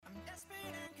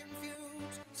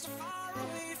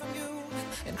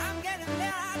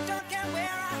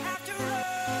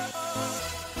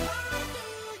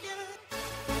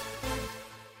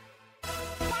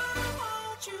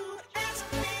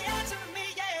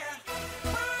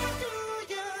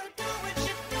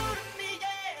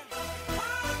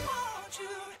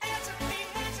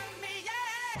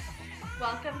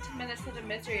Minnesota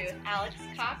Misery with Alex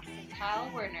Cox and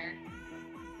Kyle Werner.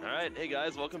 All right, hey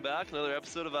guys, welcome back. Another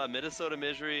episode of Minnesota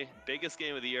Misery, biggest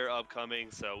game of the year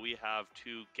upcoming. So we have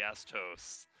two guest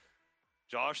hosts,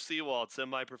 Josh Seiwald,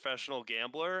 semi-professional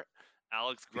gambler,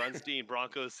 Alex Grunstein,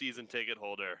 Broncos season ticket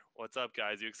holder. What's up,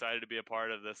 guys? You excited to be a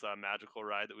part of this magical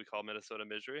ride that we call Minnesota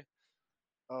Misery?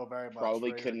 Oh, very much.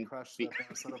 Probably ready couldn't to crush be- the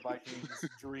Minnesota Vikings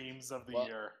dreams of the Well,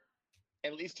 year.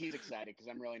 At least he's excited because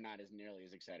I'm really not as nearly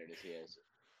as excited as he is.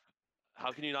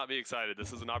 How can you not be excited?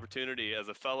 This is an opportunity as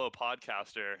a fellow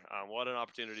podcaster. What an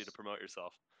opportunity to promote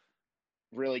yourself.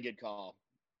 Really good call.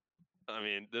 I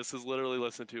mean, this is literally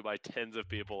listened to by tens of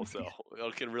people, so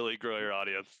it can really grow your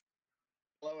audience.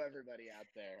 Hello, everybody out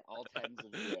there, all tens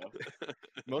of you.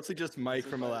 Mostly just Mike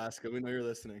from Alaska. We know you're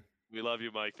listening. We love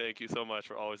you, Mike. Thank you so much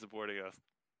for always supporting us.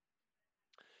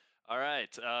 All right,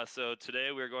 so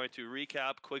today we're going to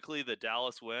recap quickly the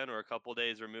Dallas win. We're a couple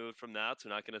days removed from that, so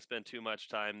we're not going to spend too much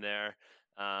time there.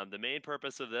 The main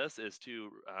purpose of this is to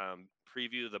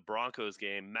preview the Broncos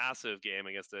game, massive game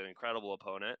against an incredible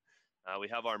opponent. We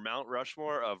have our Mount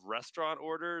Rushmore of restaurant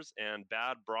orders and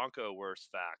bad Bronco worst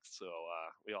facts, so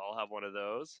we all have one of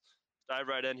those. Let's dive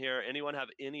right in here. Anyone have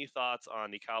any thoughts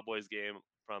on the Cowboys game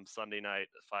from Sunday night,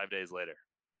 5 days later?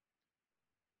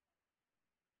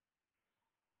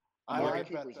 Morgan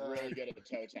Cooper's really good at the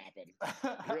toe tapping.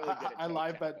 Really good at I toe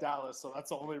live bet tapping. Dallas, so that's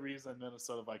the only reason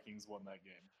Minnesota Vikings won that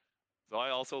game. So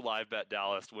I also live bet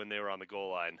Dallas when they were on the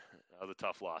goal line. That was a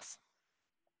tough loss.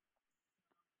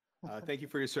 Thank you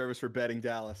for your service for betting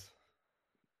Dallas.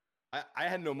 I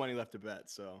had no money left to bet,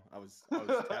 so I was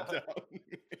tapped out.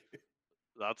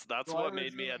 That's So what I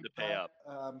made me had to pay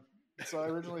originally up. So I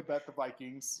originally bet the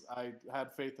Vikings. I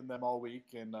had faith in them all week,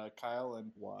 and Kyle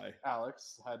and Why?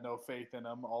 Alex had no faith in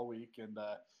them all week, and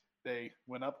they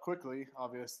went up quickly,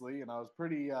 obviously, and I was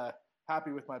pretty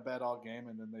happy with my bet all game,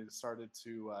 and then they started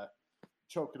to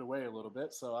choke it away a little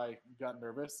bit, so I got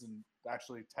nervous and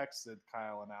actually texted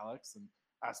Kyle and Alex and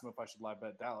asked them if I should live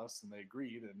bet Dallas, and they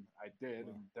agreed, and I did,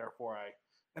 and therefore I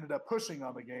ended up pushing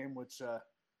on the game, which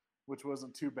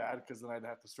wasn't too bad because then I'd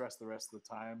have to stress the rest of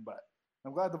the time, but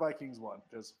I'm glad the Vikings won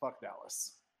because fuck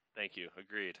Dallas. Thank you.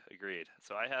 Agreed.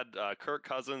 So I had Kirk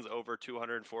Cousins over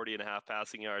 240 and a half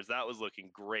passing yards. That was looking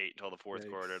great until the fourth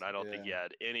quarter, and I don't think he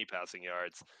had any passing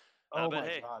yards. Oh but my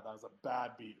hey, God, that was a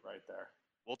bad beat right there.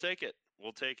 we'll take it.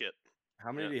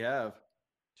 How many did he have?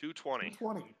 220.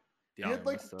 220. He Yeah, had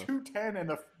like that's tough. 210 in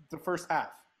the first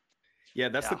half. Yeah,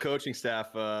 that's Yeah. the coaching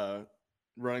staff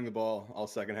running the ball all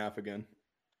second half again,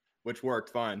 which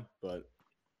worked fine, but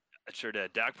It sure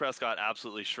did. Dak Prescott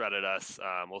absolutely shredded us.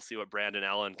 We'll see what Brandon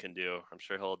Allen can do. I'm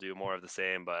sure he'll do more of the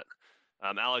same. But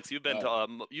Alex, you've been to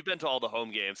all the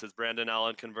home games. Has Brandon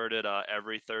Allen converted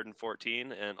every 3rd and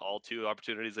 14 and all 2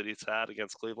 opportunities that he's had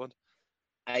against Cleveland?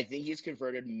 I think he's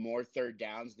converted more third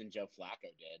downs than Joe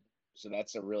Flacco did. So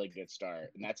that's a really good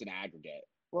start, and that's an aggregate.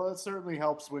 Well, it certainly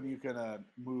helps when you can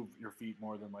move your feet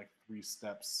more than like 3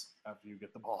 steps after you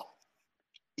get the ball.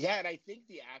 Yeah, and I think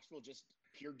the actual just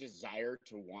pure desire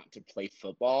to want to play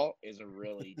football is a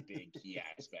really big key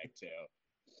aspect too.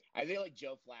 I feel like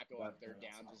Joe Flacco on third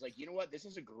downs is like, you know what? This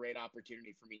is a great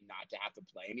opportunity for me not to have to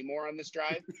play anymore on this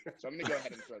drive. So I'm going to go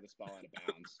ahead and throw this ball out of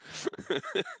bounds.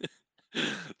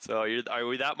 So are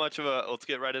we that much of a? Let's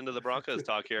get right into the Broncos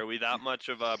talk here. Are we that much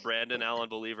of a Brandon Allen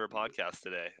believer podcast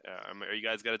today? Are you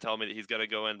guys going to tell me that he's going to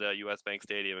go into US Bank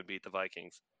Stadium and beat the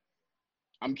Vikings?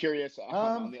 I'm curious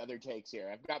on the other takes here.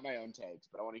 I've got my own takes,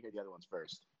 but I want to hear the other ones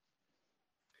first.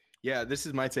 yeah, this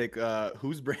is my take.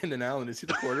 Who's Brandon Allen? Is he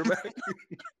the quarterback?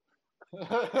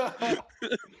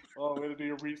 Oh, way to do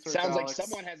your research. Sounds like Alex.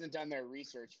 someone hasn't done their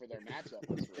research for their matchup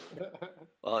this week.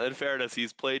 Well, in fairness,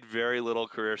 he's played very little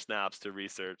career snaps to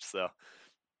research. So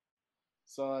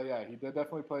Yeah, he did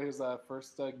definitely play his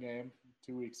first game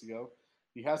 2 weeks ago.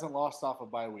 He hasn't lost off a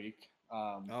bye week.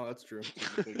 Oh, that's true. Which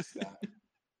is a big stat.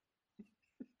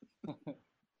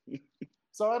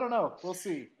 So I don't know. We'll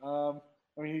see. I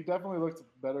mean, he definitely looked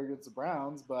better against the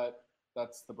Browns, but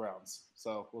that's the Browns.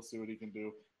 So we'll see what he can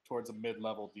do towards a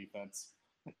mid-level defense.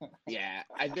 Yeah,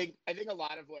 I think a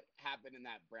lot of what happened in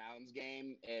that Browns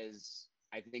game is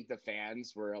I think the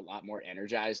fans were a lot more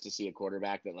energized to see a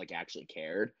quarterback that like actually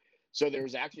cared. So there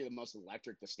was actually the most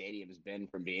electric the stadium has been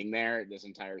from being there this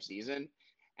entire season.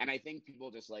 And I think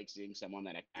people just like seeing someone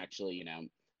that actually,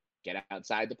 get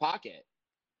outside the pocket,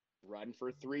 run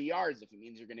for 3 yards if it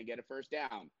means you're going to get a first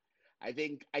down. I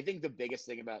think the biggest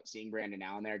thing about seeing Brandon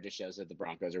Allen there just shows that the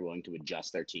Broncos are willing to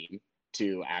adjust their team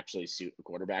to actually suit a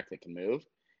quarterback that can move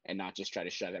and not just try to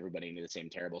shove everybody into the same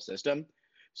terrible system.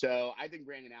 So I think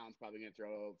Brandon Allen's probably going to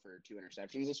throw for 2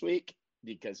 interceptions this week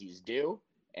because he's due,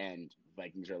 and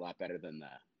Vikings are a lot better than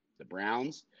the the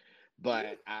Browns.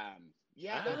 But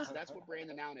that's what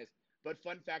Brandon Allen is. But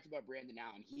fun fact about Brandon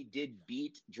Allen, he did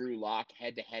beat Drew Lock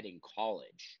head-to-head in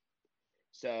college.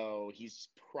 So he's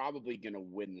probably going to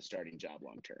win the starting job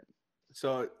long term.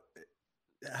 So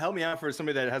help me out for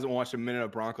somebody that hasn't watched a minute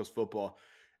of Broncos football.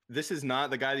 This is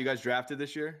not the guy that you guys drafted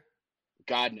this year?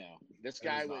 God, no. This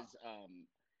guy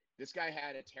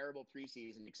had a terrible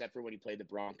preseason except for when he played the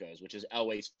Broncos, which is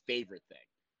Elway's favorite thing.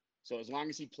 So as long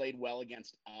as he played well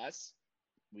against us,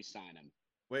 we sign him.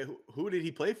 Wait, who did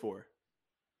he play for?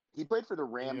 He played for the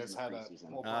Rams He in has the had preseason. a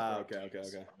whole Okay.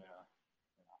 Yeah.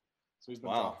 So he's been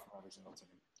Wow. dropped from every single team.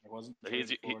 It wasn't So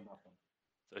traded for nothing.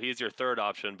 So he's your third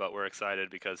option, but we're excited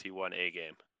because he won a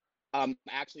game.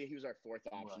 Actually, he was our fourth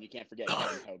option. Right. You can't forget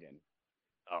Kevin Hogan.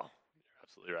 Oh, you're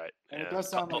absolutely right. And it does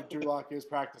sound like Drew Lock is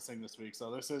practicing this week, so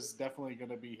this is definitely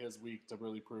going to be his week to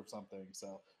really prove something.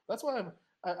 So that's why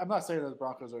I'm not saying that the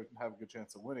Broncos have a good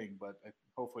chance of winning, but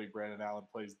hopefully Brandon Allen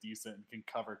plays decent and can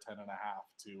cover 10.5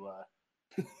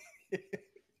 to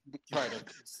try to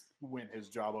win his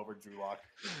job over Drew Lock,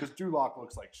 because Drew Lock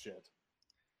looks like shit.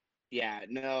 Yeah,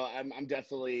 no, I'm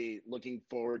definitely looking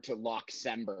forward to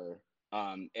Locksember.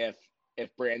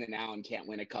 If Brandon Allen can't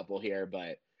win a couple here,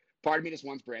 but part of me just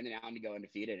wants Brandon Allen to go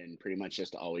undefeated and pretty much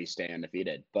just always stay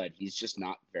undefeated. But he's just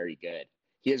not very good.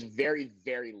 He has very,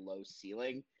 very low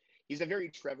ceiling. He's a very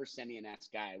Trevor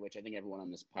Siemian-esque guy, which I think everyone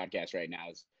on this podcast right now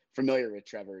is familiar with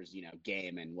Trevor's,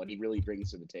 game and what he really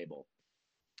brings to the table.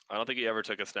 I don't think he ever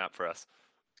took a snap for us.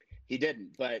 He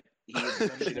didn't, but he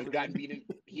should have gotten beaten.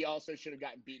 He also should have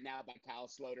gotten beaten out by Kyle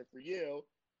Sloter for you,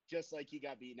 just like he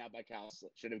got beaten out by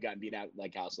should have gotten beaten out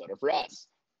like Kyle Sloter for us.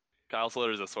 Kyle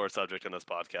Slater is a sore subject in this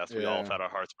podcast. We all have had our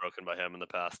hearts broken by him in the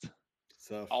past.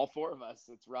 So all four of us.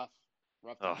 It's rough.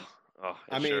 Times.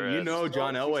 I mean,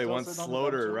 John Elway wants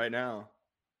Sloter right now.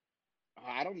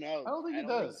 I don't know. I don't think he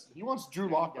does. He wants Drew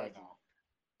Lock right now.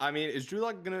 I mean, is Drew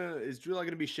Lock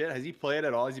gonna be shit? Has he played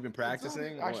at all? Has he been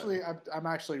practicing? Actually, I'm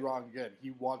actually wrong again. He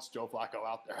wants Joe Flacco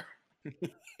out there.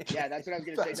 Yeah, that's what I was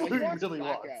gonna say. That's No, what he he wants really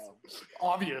Flacco. wants.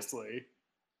 Obviously.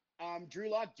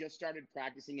 Drew Lock just started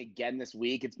practicing again this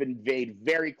week. It's been made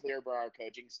very clear by our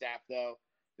coaching staff, though,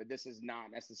 that this is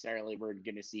not necessarily we're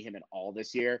going to see him at all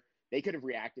this year. They could have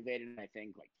reactivated him, I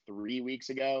think, like 3 weeks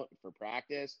ago for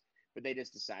practice, but they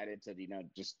just decided to,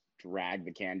 just drag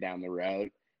the can down the road.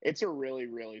 It's a really,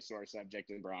 really sore subject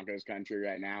in Broncos country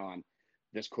right now on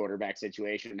this quarterback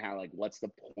situation and how, what's the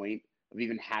point of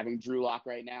even having Drew Lock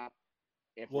right now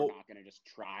if we're not going to just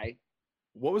try?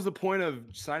 What was the point of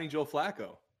signing Joe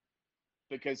Flacco?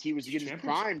 Because he was in his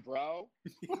prime, bro.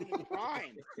 He was in his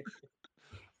prime.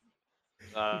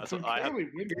 So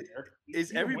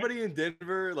is everybody in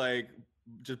Denver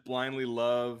just blindly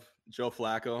love Joe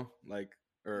Flacco? Not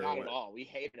at all. We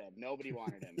hated him. Nobody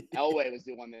wanted him. Elway was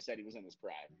the one that said he was in his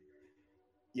prime.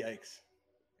 Yikes.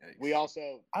 We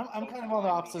also. I'm kind of on the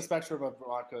opposite spectrum of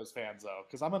Broncos fans though,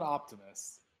 because I'm an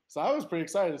optimist. So I was pretty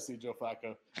excited to see Joe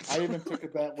Flacco. I even took a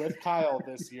bet with Kyle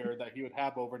this year that he would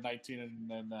have over 19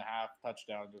 and a half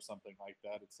touchdowns or something like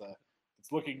that. It's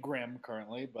looking grim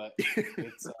currently, but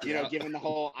it's given the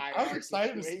whole I was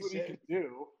excited to see what he could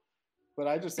do, but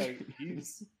I just say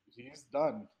he's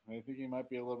done. I think he might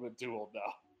be a little bit too old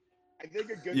now. I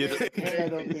think a good. And I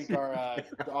don't think our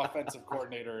offensive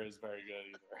coordinator is very good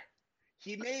either.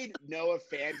 He made Noah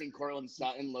Fant and Cortland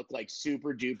Sutton look like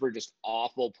super duper just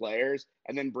awful players.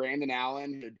 And then Brandon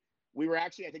Allen, we were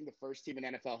actually, I think, the first team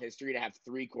in NFL history to have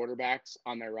 3 quarterbacks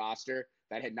on their roster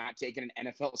that had not taken an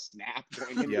NFL snap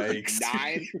going into week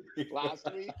 9 last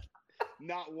week.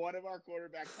 Not one of our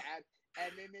quarterbacks had.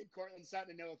 And they made Cortland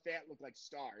Sutton and Noah Fant look like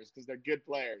stars because they're good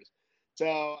players.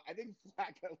 So I think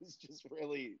Flacco was just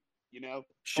really,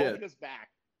 holding us back.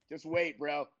 Just wait,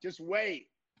 bro. Just wait.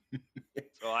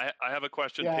 So I have a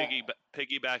question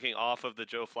piggybacking off of the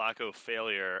Joe Flacco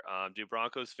failure. Do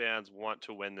Broncos fans want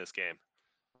to win this game?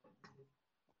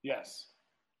 Yes.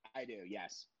 I do,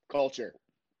 yes. Culture.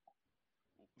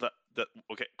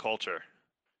 Okay, culture.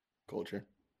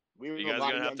 We were You guys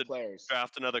are going to have to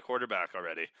draft another quarterback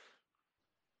already.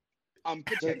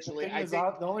 Potentially.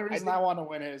 The only reason I want to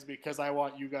win it is because I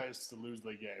want you guys to lose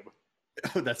the game.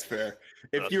 Oh, that's fair.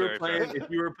 If you were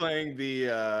playing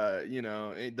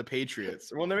the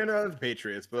Patriots, well, maybe not the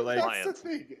Patriots, but that's the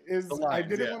thing is I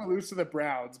didn't want to lose to the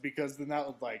Browns because then that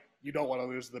was you don't want to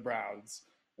lose to the Browns,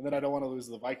 and then I don't want to lose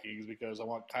to the Vikings because I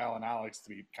want Kyle and Alex to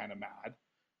be kind of mad.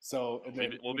 So and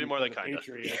then we'll be more than kind of.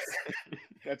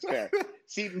 That's fair.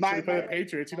 See, the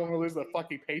Patriots, you don't want to lose to the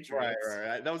fucking Patriots.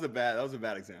 Right. That was a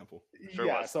bad example. Sure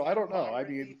yeah. was. So I don't know. I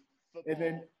mean, and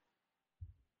then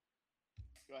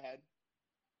go ahead.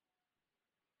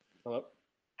 Hello?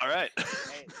 All right.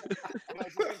 Hey, I was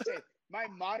just gonna say, my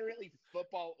moderately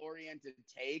football-oriented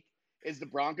take is the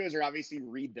Broncos are obviously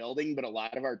rebuilding, but a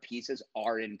lot of our pieces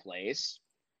are in place.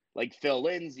 Like Phil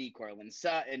Lindsay, Cortland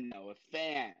Sutton, Noah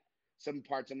Fant, some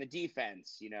parts on the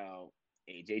defense,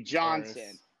 AJ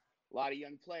Johnson, a lot of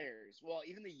young players. Well,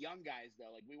 even the young guys,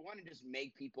 though, like we want to just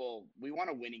make people, we want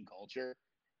a winning culture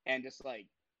and just like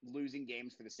losing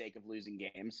games for the sake of losing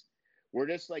games. We're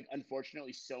just like,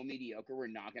 unfortunately, so mediocre. We're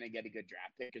not going to get a good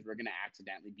draft pick because we're going to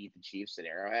accidentally beat the Chiefs at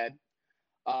Arrowhead.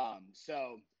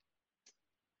 So,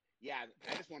 yeah,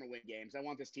 I just want to win games. I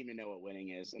want this team to know what winning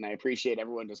is, and I appreciate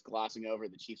everyone just glossing over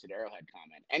the Chiefs at Arrowhead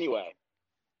comment. Anyway,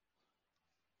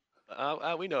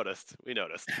 we noticed.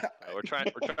 We're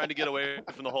trying to get away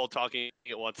from the whole talking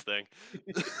at once thing.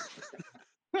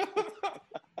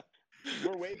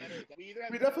 We're way better at that.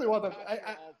 We definitely want them.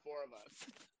 All four of us.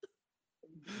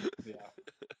 Yeah.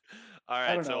 All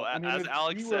right. So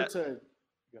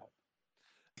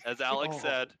as Alex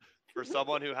said, for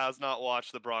someone who has not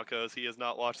watched the Broncos, he has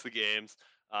not watched the games.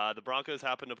 The Broncos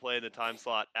happen to play in the time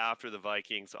slot after the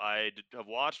Vikings. So I have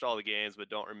watched all the games, but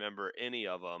don't remember any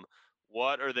of them.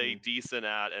 What are they decent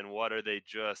at, and what are they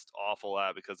just awful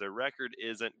at? Because their record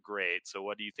isn't great. So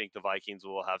what do you think the Vikings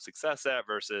will have success at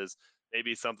versus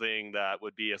maybe something that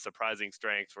would be a surprising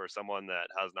strength for someone that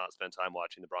has not spent time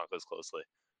watching the Broncos closely?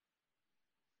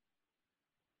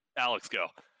 Alex, go.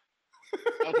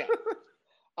 Okay.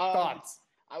 Thoughts?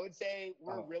 I would say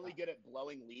we're really good at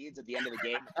blowing leads at the end of the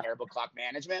game with terrible clock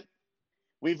management.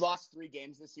 We've lost 3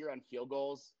 games this year on field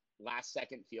goals,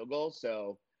 last-second field goals.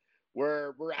 So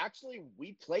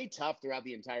we play tough throughout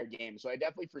the entire game. So I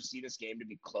definitely foresee this game to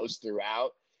be close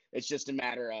throughout. It's just a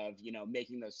matter of,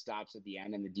 making those stops at the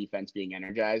end and the defense being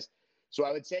energized. So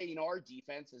I would say, our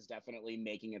defense is definitely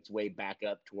making its way back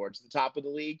up towards the top of the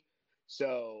league.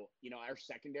 So, our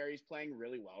secondary is playing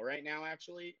really well right now,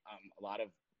 actually. A lot of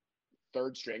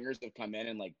third stringers have come in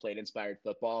and like played inspired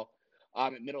football.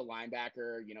 At middle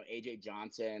linebacker, AJ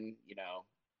Johnson,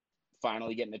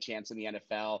 finally getting a chance in the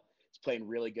NFL. He's playing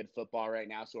really good football right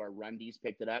now. So our run D's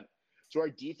picked it up. So our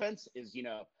defense is,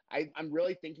 I'm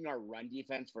really thinking our run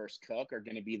defense versus Cook are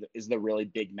going to be the really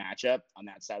big matchup on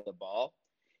that side of the ball.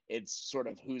 It's sort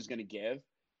of who's going to give,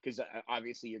 because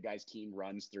obviously your guys' team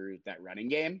runs through that running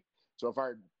game. So if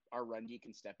our run D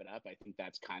can step it up, I think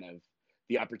that's kind of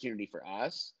the opportunity for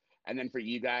us. And then for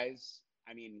you guys,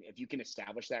 I mean, if you can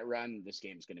establish that run, this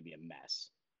game is going to be a mess.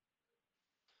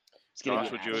 Josh,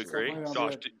 would you agree?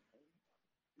 Josh,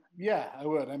 yeah, I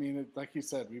would. I mean, like you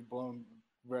said, we've blown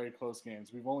very close games.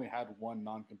 We've only had one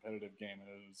non-competitive game, and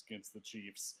it was against the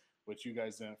Chiefs, which you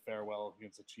guys didn't fare well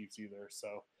against the Chiefs either.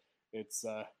 So it's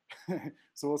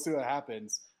so we'll see what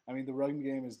happens. I mean, the run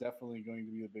game is definitely going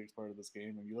to be the biggest part of this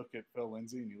game. When you look at Phil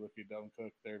Lindsay and you look at Dalvin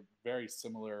Cook, they're very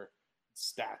similar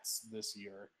stats this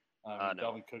year.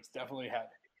 Dalvin Cook's definitely had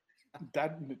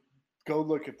that. Go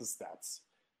look at the stats.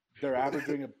 They're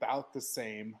averaging about the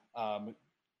same.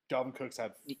 Dalvin Cook's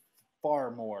had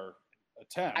far more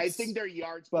attempts. I think their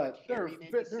yards per carry may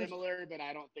be similar, but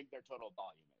I don't think their total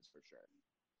volume is for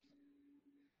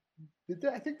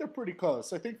sure. I think they're pretty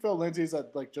close. I think Phil Lindsay's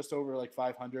at like just over like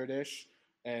 500-ish,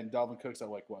 and Dalvin Cook's at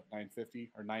like what,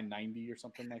 950 or 990 or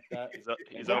something like that.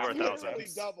 He's over 1,000.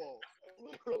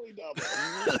 Literally double.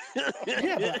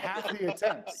 Yeah, but half the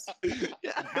attempts.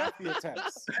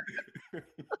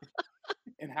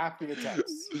 And half the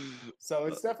attempts. So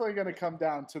it's definitely going to come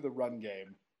down to the run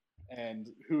game and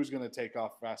who's going to take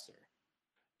off faster.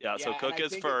 Yeah, so Cook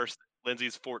is first,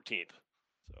 Lindsay's 14th.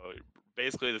 So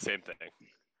basically the same thing.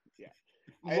 Yeah.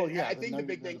 Well, yeah, I think the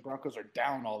big thing, the Broncos are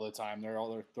down all the time. They're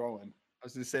throwing. I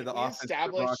was going to say the offense for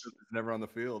the Broncos is never on the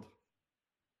field.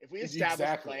 If we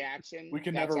establish play action, we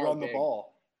can never run the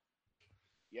ball.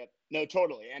 Yep. No,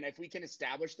 totally. And if we can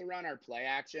establish the run, our play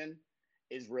action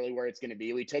is really where it's going to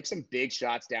be. We took some big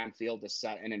shots downfield to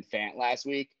Sutton and Fant last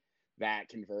week that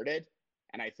converted.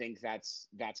 And I think that's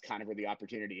kind of where the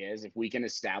opportunity is. If we can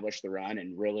establish the run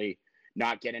and really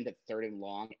not get into 3rd and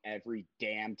long every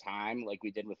damn time like we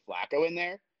did with Flacco in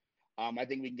there, I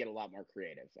think we can get a lot more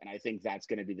creative. And I think that's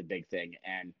going to be the big thing.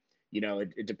 And,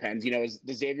 it depends. Is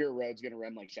the Xavier Rhodes going to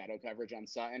run like shadow coverage on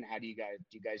Sutton? Do you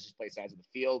guys just play sides of the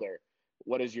field, or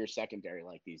what is your secondary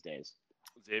like these days?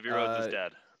 Xavier Rhodes is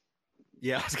dead.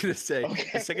 Yeah, I was going to say,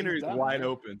 the secondary is wide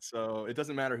open, so it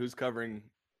doesn't matter who's covering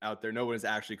out there. No one is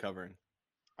actually covering.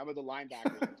 How about the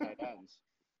linebackers and tight ends?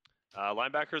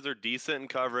 Linebackers are decent in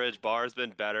coverage. Barr's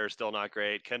been better, still not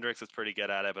great. Kendricks is pretty good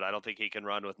at it, but I don't think he can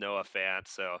run with Noah Fant.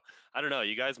 So I don't know.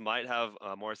 You guys might have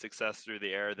more success through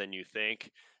the air than you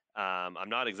think. I'm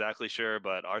not exactly sure,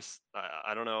 but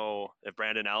I don't know if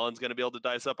Brandon Allen's going to be able to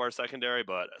dice up our secondary,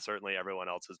 but certainly everyone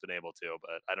else has been able to.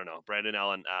 But I don't know. Brandon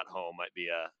Allen at home might be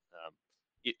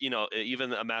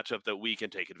even a matchup that we can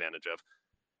take advantage of.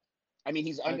 I mean,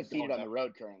 he's undefeated on the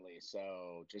road currently,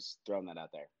 so just throwing that out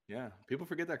there. Yeah, people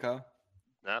forget that, Kyle.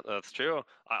 That's true.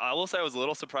 I will say I was a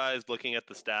little surprised looking at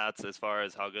the stats as far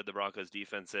as how good the Broncos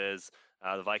defense is.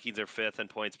 The Vikings are 5th in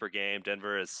points per game.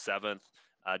 Denver is 7th.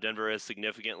 Denver is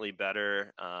significantly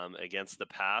better against the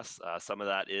pass. Some of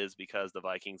that is because the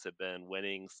Vikings have been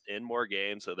winning in more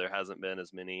games, so there hasn't been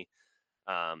as many.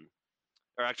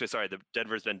 The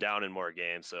Denver's been down in more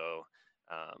games. So,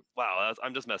 wow,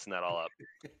 I'm just messing that all up.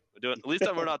 At least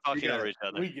we're not talking over each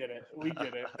other. We get it.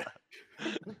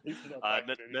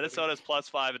 Minnesota's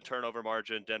 +5 in turnover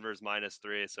margin. Denver's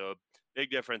 -3, so big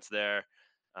difference there.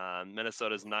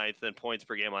 Minnesota's 9th in points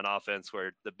per game on offense,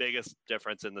 where the biggest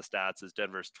difference in the stats is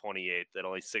Denver's 28th at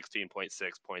only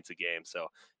 16.6 points a game. So,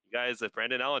 you guys, if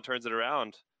Brandon Allen turns it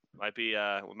around, we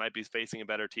might be facing a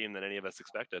better team than any of us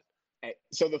expected.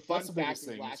 So the fun That's the biggest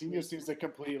thing. He just needs to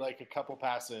complete like a couple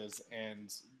passes,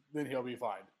 and then he'll be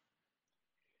fine.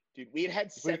 Dude, we had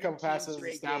a couple passes,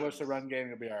 establish a run game,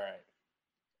 it'll be all right.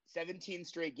 17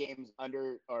 straight games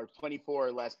under or 24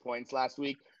 or less points last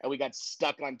week, and we got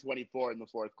stuck on 24 in the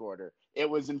fourth quarter. It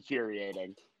was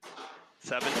infuriating.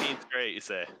 17 straight, you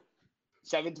say?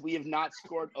 We have not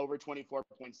scored over 24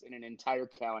 points in an entire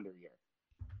calendar year.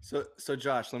 So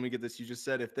Josh, let me get this. You just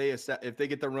said if they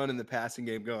get the run in the passing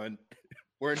game going,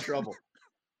 we're in trouble.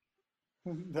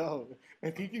 No,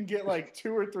 if he can get like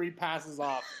 2 or 3 passes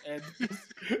off and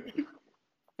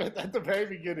at the very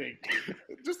beginning,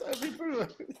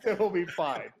 it will be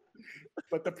fine.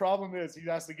 But the problem is he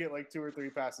has to get like 2 or 3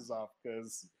 passes off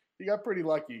because he got pretty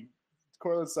lucky.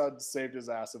 Cortland Sutton saved his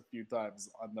ass a few times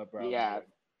on the Browns. Yeah,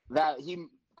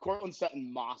 Cortland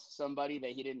Sutton mossed somebody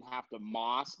that he didn't have to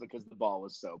moss because the ball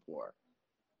was so poor.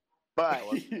 But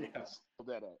he still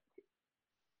did it.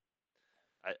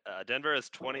 Denver is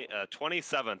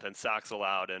 27th in sacks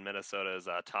allowed, and Minnesota is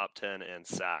top 10 in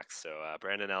sacks. So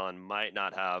Brandon Allen might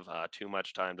not have too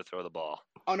much time to throw the ball.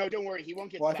 Oh, no, don't worry. He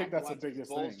won't get sacked. I think that's the biggest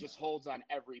thing. Bowles just holds on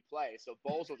every play, so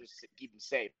Bowles will just keep him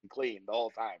safe and clean the whole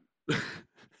time.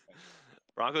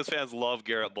 Broncos fans love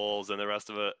Garrett Bowles, and the rest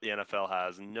of the NFL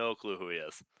has no clue who he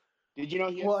is. Did you know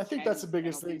he has I think that's the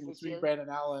biggest thing between Brandon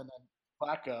Allen and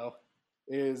Flacco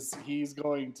is he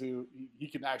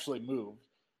can actually move.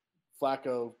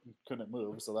 Flacco couldn't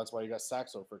move, so that's why he got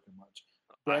sacked so freaking much.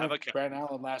 Brandon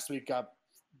Allen last week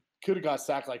could have got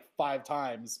sacked like 5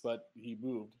 times, but he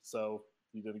moved, so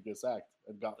he didn't get sacked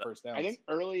and got first downs. I think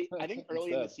early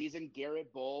in the season,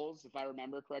 Garrett Bowles, if I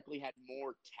remember correctly, had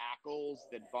more tackles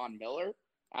than Von Miller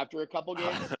after a couple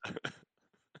games.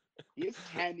 He's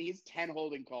 10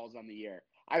 holding calls on the year.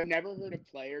 I've never heard a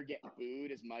player get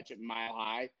booed as much at Mile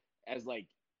High as like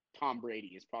Tom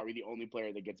Brady is probably the only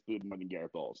player that gets booed more than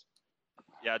Garrett Bowles.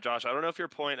 Yeah, Josh, I don't know if your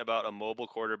point about a mobile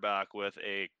quarterback with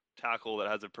a tackle that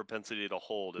has a propensity to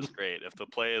hold is great. If the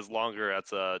play is longer,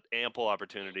 that's an ample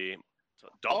opportunity,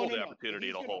 double the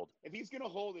opportunity to hold. If he's going to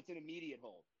hold, it's an immediate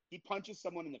hold. He punches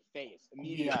someone in the face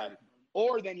immediately. Yeah.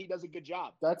 Or then he does a good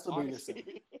job. That's the biggest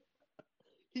thing.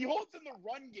 He holds in the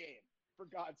run game, for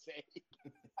God's sake.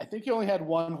 I think he only had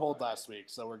 1 hold last week,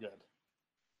 so we're good.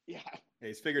 Yeah. Hey,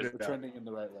 he's figured it out. Trending in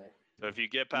the right way. So if you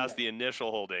get past the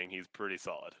initial holding, he's pretty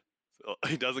solid. So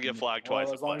he doesn't get flagged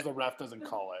twice. As long as the ref doesn't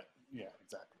call it. Yeah,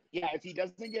 exactly. Yeah, if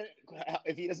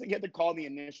he doesn't get the call in the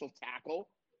initial tackle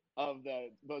of the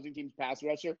opposing team's pass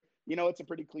rusher, it's a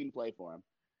pretty clean play for him.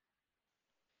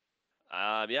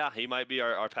 Yeah, he might be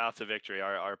our path to victory.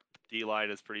 Our D line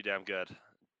is pretty damn good.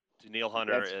 Daniil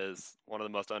Hunter is one of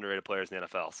the most underrated players in the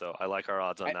NFL, so I like our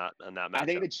odds on that matchup. I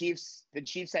think the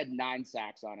Chiefs had 9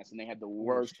 sacks on us, and they had the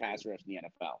worst pass rush in the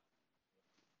NFL.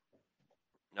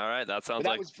 All right, that sounds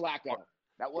that was Flacco.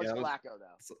 That was Flacco,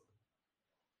 though.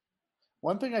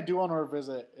 One thing I do want to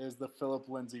revisit is the Philip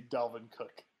Lindsay Delvin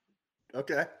Cook.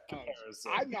 Okay.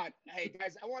 I'm not. Hey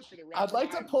guys, I want you to. I'd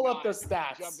like to pull up the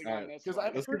stats because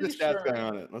let's get the stats going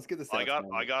on it. Let's get the stats.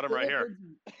 I got him right here.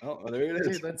 Oh, there it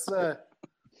is. Dude, that's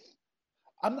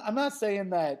I'm not saying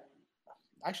that.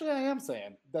 Actually, I am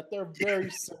saying that they're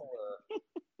very similar.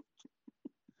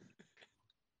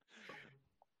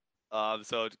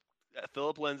 So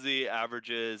Philip Lindsay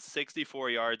averages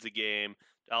 64 yards a game.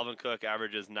 Dalvin Cook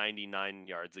averages 99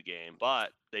 yards a game,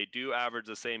 but they do average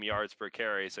the same yards per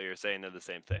carry. So you're saying they're the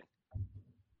same thing?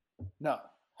 No.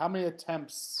 How many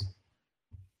attempts?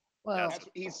 Well,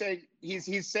 he's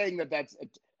saying that's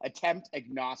attempt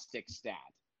agnostic stat.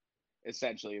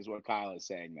 Essentially, is what Kyle is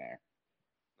saying there.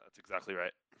 That's exactly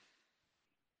right.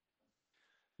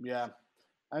 Yeah.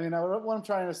 I mean, what I'm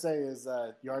trying to say is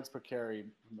yards per carry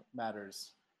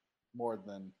matters more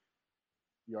than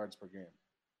yards per game.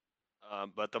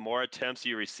 But the more attempts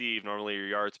you receive, normally your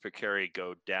yards per carry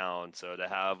go down. So to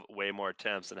have way more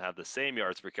attempts and have the same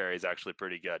yards per carry is actually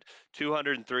pretty good.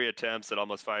 203 attempts at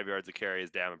almost 5 yards a carry is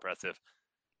damn impressive.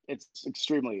 It's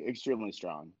extremely, extremely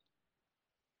strong.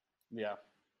 Yeah.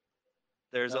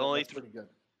 There's pretty good.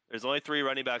 There's only 3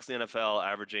 running backs in the NFL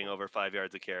averaging over 5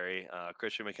 yards a carry: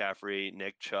 Christian McCaffrey,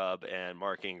 Nick Chubb, and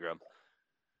Mark Ingram.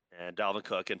 And Dalvin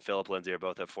Cook and Philip Lindsay are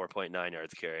both at 4.9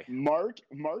 yards a carry. Mark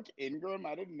Ingram,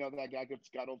 I didn't know that guy could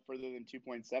scuttle further than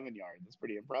 2.7 yards. That's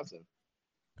pretty impressive.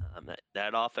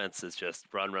 That offense is just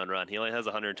run. He only has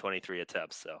 123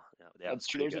 attempts, so yeah, that's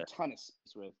true. There's a ton of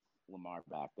space with Lamar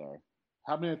back there.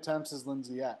 How many attempts is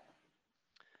Lindsay at?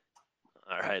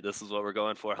 All right, this is what we're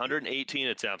going for. 118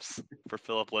 attempts for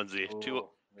Philip Lindsay. Ooh,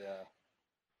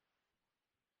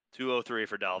 203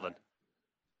 for Dalvin.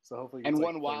 So hopefully, and gets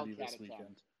one like 30 wildcat this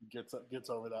weekend. attempt. Gets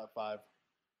over that 5.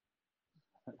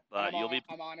 But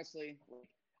I'm honestly,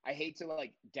 I hate to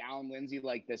like down Lindsay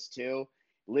like this too.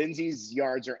 Lindsay's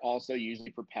yards are also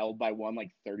usually propelled by one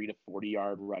like 30 to 40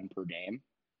 yard run per game,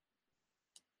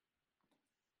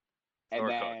 and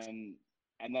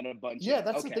then a bunch. Yeah,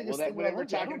 that's okay, the biggest thing. We're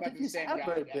talking about the same guy. I don't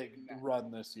think he's had a very big no.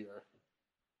 run this year.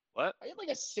 What? I had like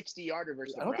a 60-yarder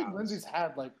versus the I don't Browns. think Lindsay's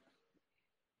had like.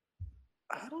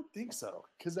 I don't think so,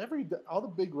 because all the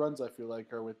big runs I feel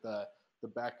like are with the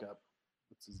backup.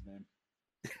 What's his name?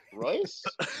 Royce?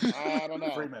 I don't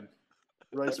know.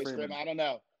 Royce Freeman. I don't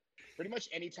know. Pretty much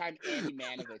anytime Andy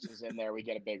Manovich is in there, we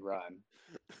get a big run.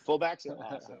 Fullbacks are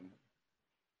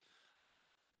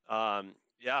awesome.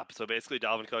 Yeah, so basically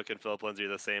Dalvin Cook and Philip Lindsay are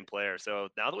the same player. So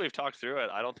now that we've talked through it,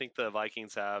 I don't think the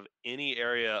Vikings have any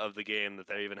area of the game that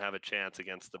they even have a chance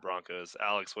against the Broncos.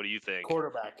 Alex, what do you think?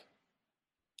 Quarterback.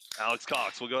 Alex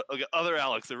Cox. We'll go other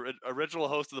Alex, the original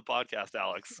host of the podcast,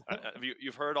 Alex.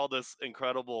 You've heard all this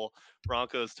incredible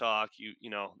Broncos talk. You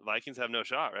know, the Vikings have no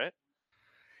shot, right?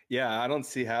 Yeah, I don't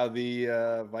see how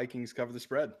the Vikings cover the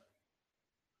spread.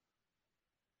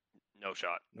 No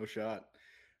shot. No shot.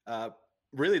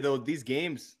 Really though, these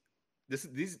games,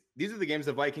 these are the games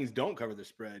the Vikings don't cover the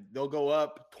spread. They'll go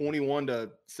up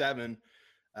 21-7,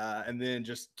 and then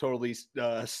just totally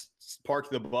park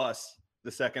the bus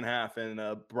the second half, and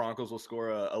Broncos will score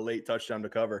a late touchdown to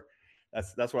cover.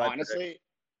 That's what honestly.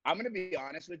 I'm going to be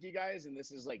honest with you guys, and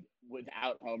this is like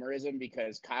without homerism,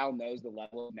 because Kyle knows the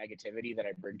level of negativity that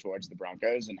I bring towards the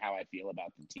Broncos and how I feel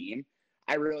about the team.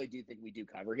 I really do think we do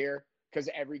cover here, because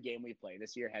every game we play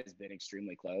this year has been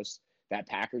extremely close. That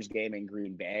Packers game in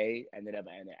Green Bay ended up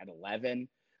at 11.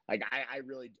 Like, I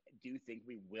really do think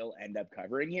we will end up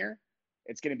covering here.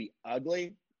 It's going to be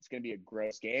ugly. It's going to be a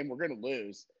gross game. We're going to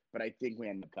lose, but I think we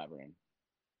end up covering.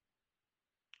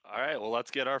 All right, well,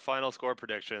 let's get our final score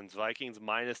predictions. Vikings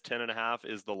minus 10.5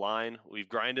 is the line. We've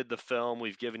grinded the film.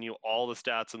 We've given you all the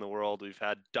stats in the world. We've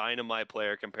had dynamite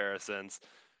player comparisons.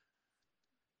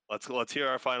 Let's hear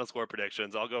our final score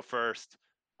predictions. I'll go first.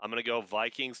 I'm going to go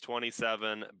Vikings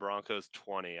 27, Broncos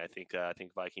 20. I think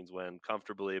Vikings win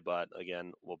comfortably, but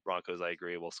again, Broncos, I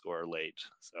agree, will score late.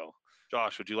 So,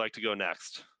 Josh, would you like to go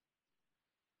next?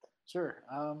 Sure.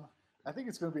 I think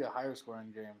it's going to be a higher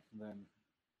scoring game than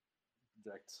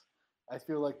projects. I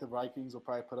feel like the Vikings will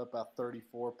probably put up about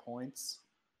 34 points,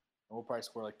 and we'll probably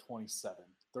score like 27.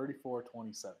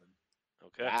 34-27.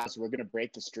 Okay. Wow, so we're going to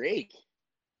break the streak.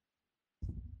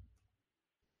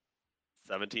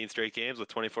 17 straight games with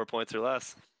 24 points or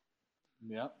less.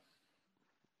 Yep.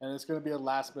 And it's going to be a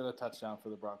last-minute touchdown for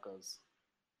the Broncos.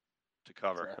 To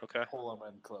cover. Okay. Pull them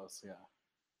in close, yeah.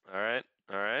 All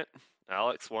right.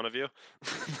 Alex, one of you.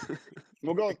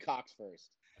 We'll go with Cox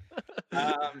first.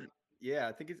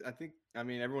 Yeah, I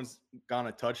mean, everyone's gone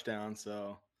a touchdown,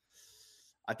 so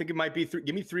I think it might be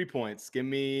give me 3 points. Give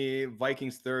me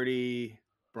Vikings 30,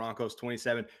 Broncos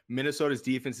 27. Minnesota's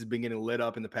defense has been getting lit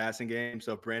up in the passing game,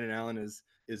 so if Brandon Allen is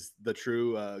the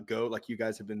true GOAT, like you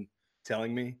guys have been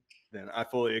telling me, then I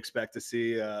fully expect to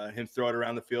see him throw it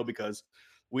around the field, because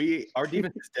our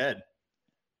defense is dead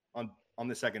on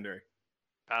the secondary.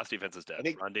 Pass defense is dead.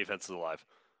 Run defense is alive.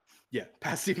 Yeah,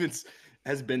 pass defense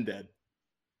has been dead.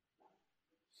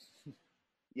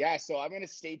 Yeah, so I'm going to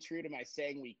stay true to my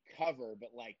saying we cover, but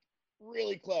like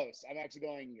really close. I'm actually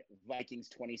going Vikings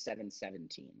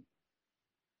 27-17.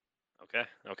 Okay.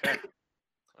 I can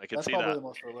That's see probably that. The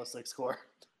most realistic score.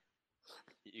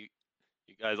 You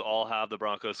guys all have the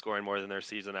Broncos scoring more than their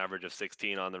season average of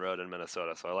 16 on the road in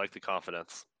Minnesota, so I like the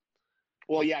confidence.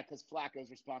 Well, yeah, because Flacco's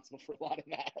responsible for a lot of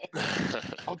that.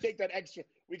 I'll take that extra.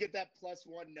 We get that +1,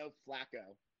 no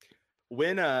Flacco.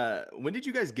 When did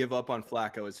you guys give up on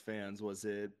Flacco as fans? Was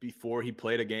it before he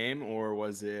played a game, or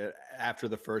was it after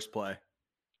the first play?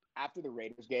 After the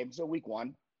Raiders game, so week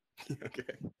 1. Okay.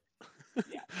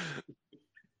 Yeah.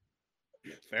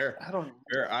 Fair.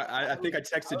 Fair. I think I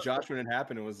texted Josh when it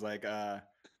happened and was like, are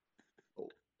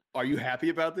you happy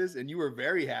about this? And you were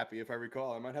very happy, if I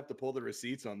recall. I might have to pull the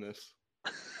receipts on this.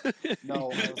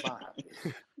 No, I was not happy.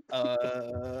 I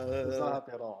was not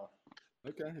happy at all.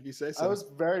 Okay, if you say so. I was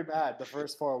very mad the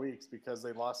first 4 weeks because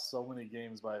they lost so many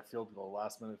games by a field goal,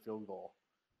 last-minute field goal.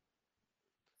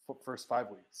 First 5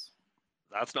 weeks.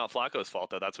 That's not Flacco's fault,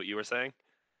 though. That's what you were saying?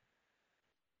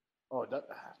 Oh,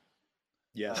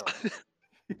 Yes. I don't know.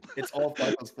 It's all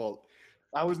Flacco's fault.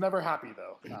 I was never happy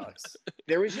though, Alex.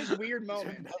 There was just weird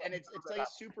moments, and it's like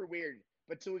super weird.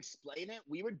 But to explain it,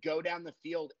 we would go down the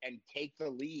field and take the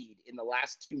lead in the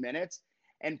last 2 minutes,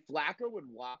 and Flacco would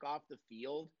walk off the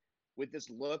field with this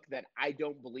look that I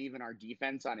don't believe in our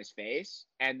defense on his face,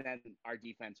 and then our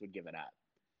defense would give it up.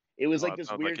 It was like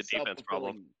this weird like a defense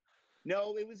problem.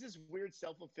 No, it was this weird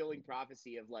self-fulfilling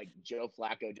prophecy of like Joe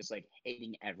Flacco just like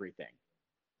hating everything.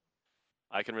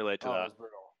 I can relate to that. It was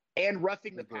brutal. And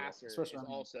roughing the brutal. passer is Especially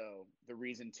also the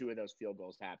reason 2 of those field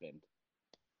goals happened.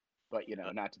 But,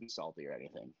 not to be salty or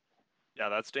anything. Yeah,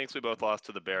 that stinks. We both lost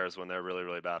to the Bears when they're really,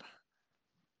 really bad.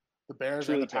 The Bears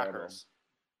Truly and the Packers.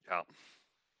 Yeah.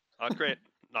 Not great.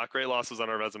 Not great losses on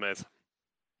our resumes.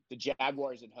 The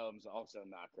Jaguars at home's also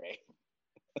not great.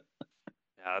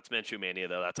 Yeah, that's Minshew mania,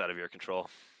 though. That's out of your control.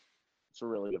 It's a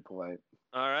really good point.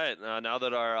 All right. Now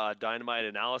that our dynamite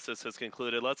analysis has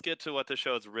concluded, let's get to what the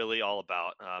show is really all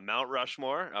about. Mount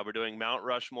Rushmore. We're doing Mount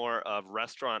Rushmore of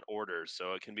restaurant orders.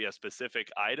 So it can be a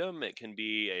specific item. It can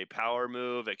be a power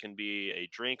move. It can be a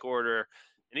drink order.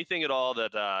 Anything at all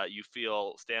that you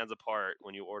feel stands apart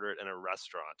when you order it in a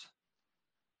restaurant.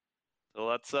 So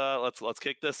let's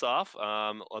kick this off.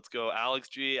 Let's go Alex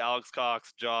G, Alex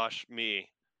Cox, Josh, me.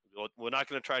 We're not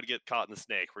going to try to get caught in the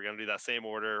snake. We're going to do that same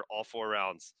order all 4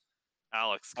 rounds.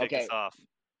 Alex, kick us off.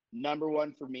 Number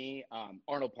 1 for me,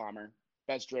 Arnold Palmer,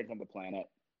 best drink on the planet.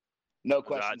 No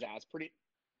questions asked.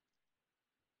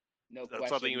 No question. That's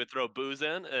something you would throw booze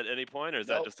in at any point, or is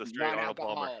that just a straight Arnold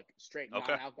Palmer? Non-alcoholic. Straight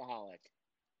non-alcoholic.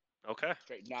 Okay.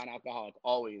 Straight non-alcoholic.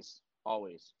 Always. All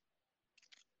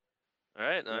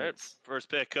right. First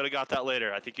pick. Could have got that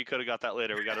later. I think you could have got that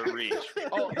later. We got to reach.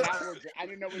 I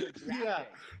didn't know we were drafting.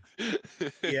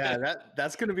 Yeah,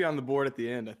 that's going to be on the board at the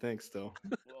end, I think, still.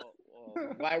 Well,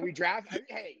 why are we drafting?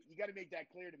 Hey, you got to make that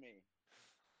clear to me.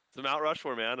 It's the Mount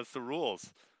Rushmore, man. It's the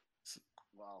rules.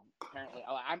 Well, apparently,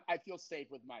 I feel safe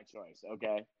with my choice,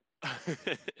 okay?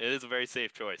 It is a very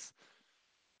safe choice.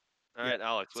 All right,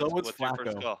 Alex, what's your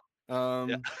first call?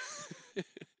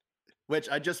 Which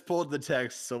I just pulled the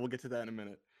text, so we'll get to that in a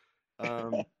minute.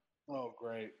 Oh,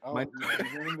 great.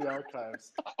 You're in the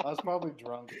archives. I was probably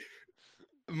drunk.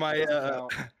 My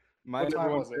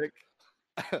number 1 pick.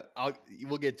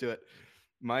 We'll get to it.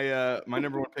 My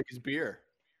number 1 pick is beer.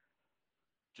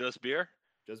 Just beer?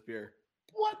 Just beer.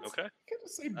 What? Okay. You can't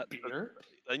say beer.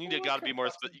 Then you got to be more.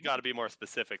 You got to be more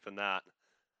specific than that.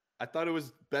 I thought it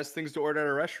was best things to order at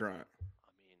a restaurant. I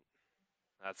mean,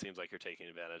 that seems like you're taking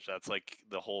advantage. That's like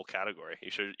the whole category.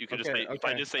 You could just say. Okay. If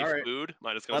I just say food, am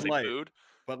I just gonna say food?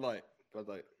 Bud Light. All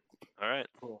right.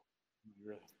 Cool. You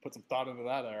really put some thought into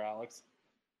that there, Alex.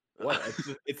 What?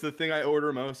 It's the thing I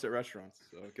order most at restaurants.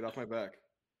 So get off my back.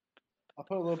 I'll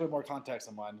put a little bit more context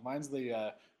on mine. Mine's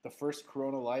the first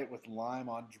Corona Light with lime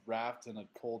on draft and a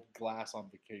cold glass on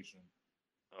vacation.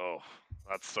 Oh,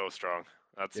 that's so strong.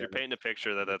 You're painting a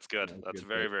picture that's good. That's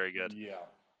very, very good. Yeah.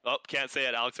 Oh, can't say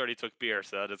it. Alex already took beer,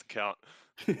 so that doesn't count.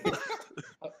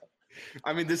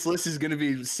 I mean, this list is going to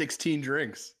be 16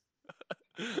 drinks.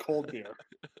 Cold beer.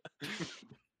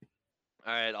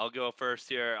 All right, I'll go first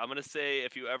here. I'm going to say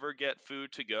if you ever get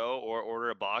food to go or order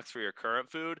a box for your current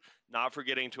food, not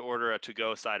forgetting to order a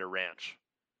to-go side of ranch.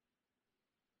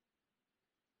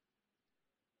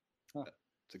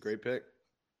 It's a great pick.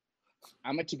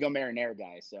 I'm a to-go marinara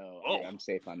guy, so I'm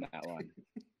safe on that one.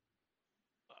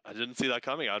 I didn't see that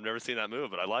coming. I've never seen that move,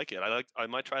 but I like it. I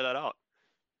might try that out.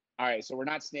 All right, so we're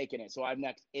not snaking it. So I'm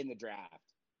next in the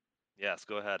draft. Yes,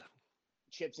 go ahead.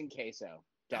 Chips and queso,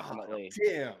 definitely. Oh,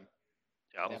 damn.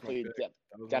 Yeah,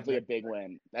 definitely a big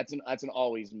win. That's an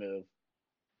always move.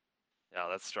 Yeah,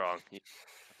 that's strong.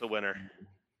 That's a winner.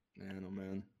 Man, oh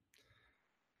man.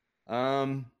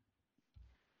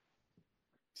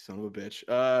 Son of a bitch.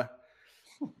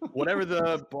 Whatever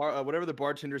the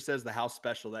bartender says the house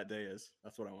special that day is.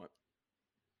 That's what I want.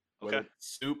 Okay.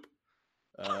 Soup.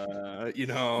 Man, aren't you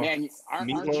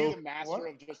the master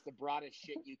of just the broadest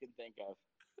shit you can think of?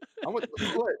 What?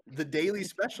 The daily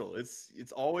special.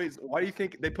 It's always. Why do you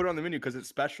think they put it on the menu? Because it's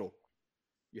special.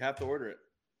 You have to order it.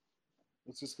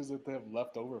 It's just because they have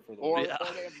leftover for the Or, week.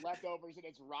 or they have leftovers and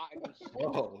it's rotten as shit.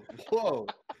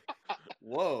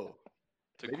 Whoa.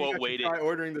 To Maybe you quote guys should waiting, try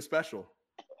ordering the special.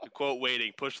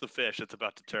 push the fish. It's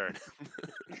about to turn.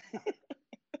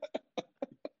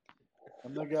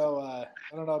 I'm gonna go. I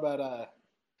don't know about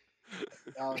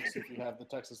Alex if you have the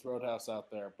Texas Roadhouse out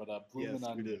there, but bloomin' Yes, we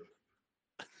onion.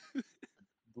 do.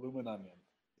 Bloomin' onion.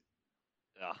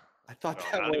 Yeah. I thought No,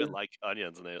 I that don't was. even like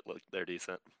onions, and they're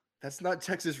decent. That's not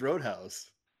Texas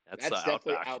Roadhouse. That's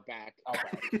definitely Outback.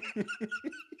 Outback.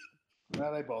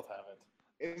 No, they both have it.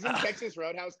 Isn't Texas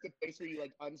Roadhouse the place where you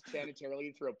like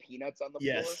unsanitarily throw peanuts on the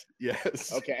floor?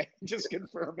 Yes. Okay, just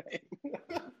confirming.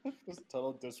 Just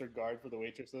total disregard for the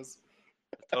waitresses.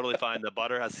 Totally fine. The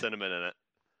butter has cinnamon in it.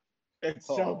 It's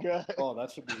so good. Oh,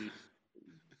 that should be.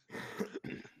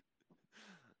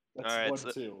 That's All right,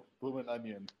 1, 2. Bloomin'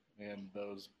 onion and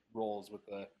those rolls with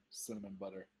the cinnamon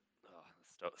butter.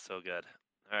 Oh, so good.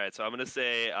 All right, so I'm gonna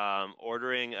say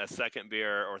ordering a second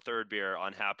beer or third beer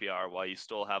on happy hour while you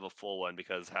still have a full one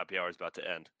because happy hour is about to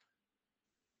end.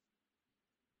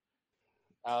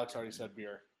 Alex already said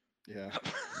beer. Yeah.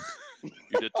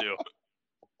 You did too.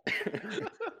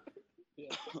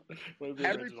 Yeah. Way to be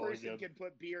Every original person again. can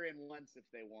put beer in once if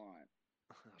they want.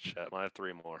 Oh, shit, I might have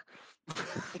 3 more.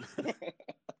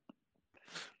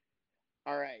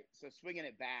 All right, so swinging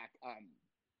it back,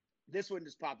 this one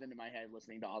just popped into my head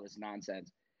listening to all this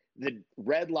nonsense. The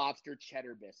Red Lobster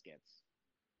cheddar biscuits,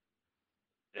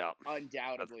 Yeah.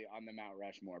 undoubtedly on the Mount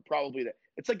Rushmore. Probably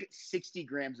it's like 60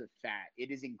 grams of fat.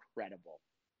 It is incredible.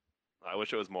 I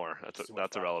wish it was more.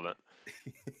 That's irrelevant.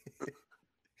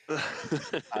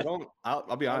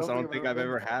 I'll be honest. I don't think I've been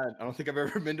ever there. had. I don't think I've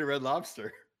ever been to Red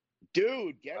Lobster.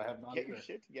 Dude, I have not get your either.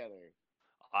 shit together.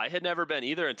 I had never been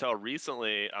either until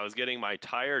recently. I was getting my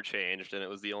tire changed, and it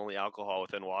was the only alcohol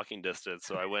within walking distance.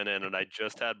 So I went in, and I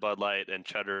just had Bud Light and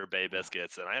Cheddar Bay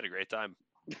biscuits, and I had a great time.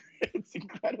 It's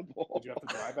incredible. Did you have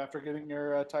to drive after getting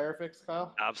your tire fixed,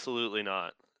 Kyle? Absolutely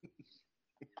not.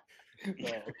 No,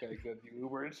 okay, good. You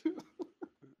Ubered.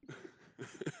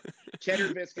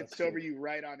 Cheddar biscuits That's sober good. you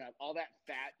right on up. All that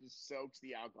fat just soaks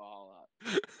the alcohol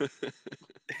up.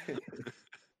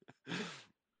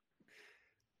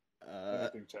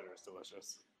 Anything cheddar is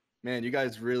delicious. Man, you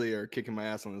guys really are kicking my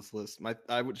ass on this list.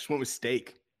 I just went with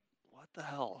steak. What the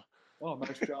hell? Oh,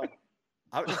 nice job.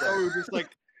 I thought we were just like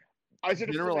Is it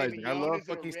a filet generalizing. I mignon? love Is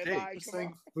it a fucking steak. ribeye? Just Come saying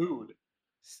on. food.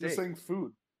 Steak. Just saying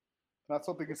food. Not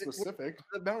something specific.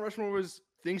 The Mount Rushmore was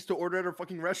things to order at a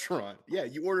fucking restaurant. Yeah,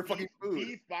 you order fucking food.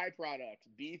 Beef byproducts.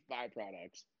 Beef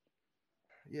byproducts.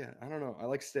 Yeah, I don't know. I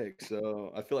like steak,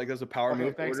 so I feel like that's a power Okay,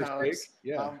 move. thanks, to order Alex. steak.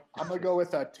 Yeah, I'm gonna go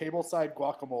with a tableside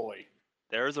guacamole.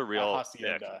 There's a real pick.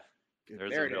 Hacienda.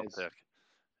 There's There a it real is. pick.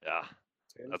 Yeah.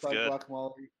 That's Tableside good.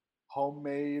 guacamole,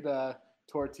 homemade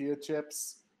tortilla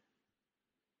chips.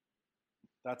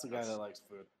 That's a guy that likes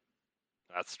food.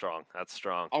 That's strong. That's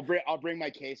strong. I'll bring my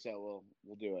queso.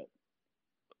 We'll do it.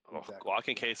 Oh, Exactly. guac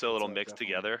and queso, a little That's mixed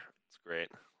definitely- together. It's great.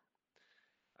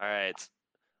 All right.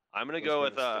 I'm going to Goes go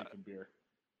good with steak and beer.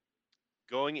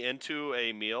 going into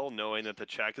a meal knowing that the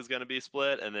check is going to be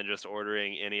split and then just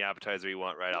ordering any appetizer you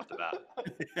want right off the bat.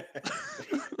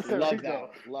 There Love we that. go.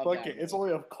 Love Fuck that. it. It's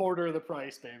only a quarter of the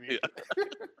price, baby.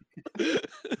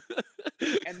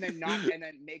 And then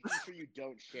making sure you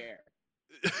don't share.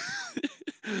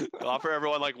 Offer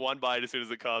everyone like one bite as soon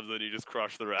as it comes, and you just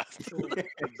crush the rest.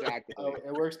 Exactly. Oh,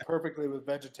 it works perfectly with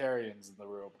vegetarians in the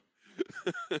room.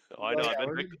 Oh, I know.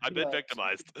 Yeah, I've been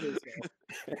victimized.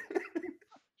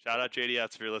 Shout out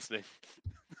JDS if you're listening.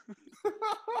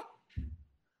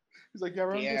 He's like, yeah,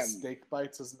 we're gonna Damn. get steak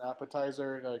bites as an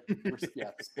appetizer. And like,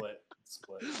 yeah, split.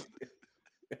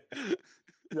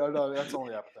 No, that's the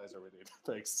only appetizer we need.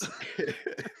 Thanks.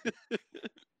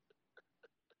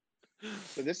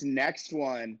 So this next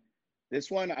one,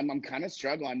 I'm kind of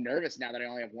struggling. I'm nervous now that I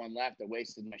only have one left. I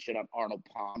wasted my shit on Arnold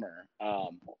Palmer. That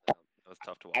was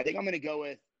tough to watch. I think I'm gonna go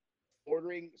with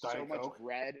ordering so Diet much Coke.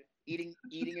 bread, eating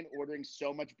and ordering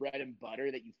so much bread and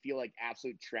butter that you feel like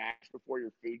absolute trash before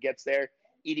your food gets there.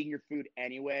 Eating your food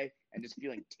anyway and just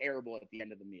feeling terrible at the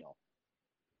end of the meal.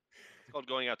 It's called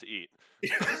going out to eat.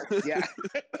 Yeah.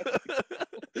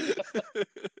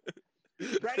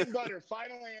 Bread and butter,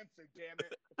 final answer, damn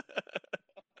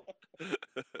it.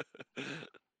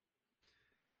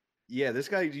 Yeah, this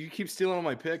guy, you keep stealing all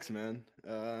my picks, man.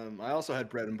 I also had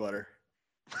bread and butter.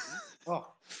 Oh,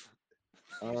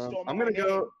 stole I'm my gonna name.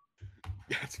 go.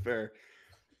 Yeah, it's fair.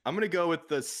 I'm gonna go with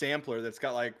the sampler that's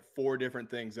got like 4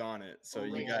 different things on it. So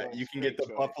you can get the Great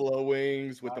choice. buffalo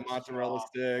wings with the Nice mozzarella job,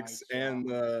 sticks nice and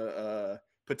the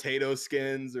potato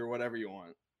skins or whatever you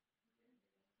want.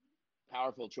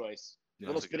 Powerful choice. Yeah,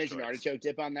 Little that's a good spinach and choice. artichoke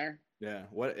dip on there. Yeah,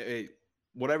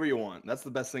 whatever you want. That's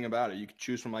the best thing about it. You can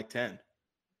choose from like 10.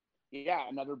 Yeah,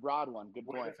 another broad one. Good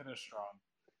Way to point. finish strong.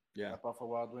 Yeah. Buffalo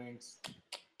Wild Wings.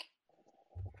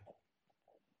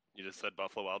 You just said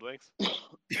Buffalo Wild Wings?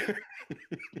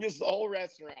 Just the whole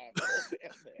restaurant. The whole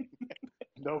damn thing.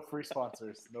 No free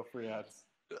sponsors. No free ads.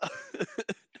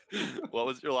 What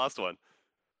was your last one?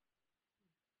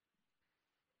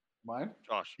 Mine?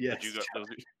 Josh, Yes. did you go?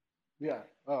 Yeah.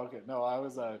 Oh, okay. No, I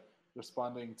was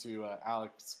responding to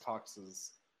Alex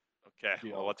Cox's. Okay,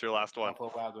 deal. well, what's your last one?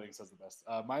 Buffalo Wild Wings has the best.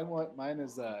 Mine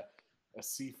is a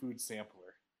seafood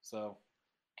sampler. So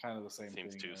kind of the same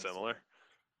Seems thing. too as, similar.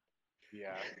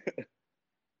 Yeah.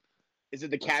 Is it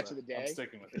the catch of the day? I'm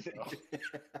sticking with it though.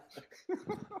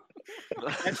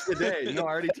 Catch the day. No, I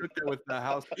already took that with the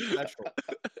house special.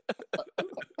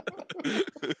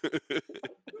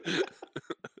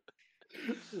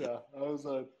 Yeah,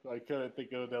 I couldn't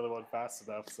think of another one fast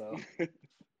enough, so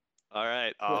All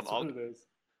right. that's what it is.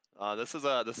 This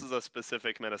is a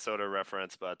specific Minnesota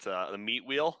reference, but the meat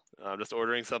wheel. I'm just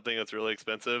ordering something that's really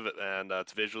expensive and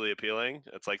it's visually appealing.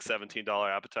 It's like $17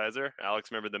 appetizer.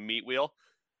 Alex, remember the meat wheel?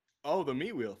 Oh, the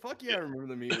meat wheel. Fuck yeah, I remember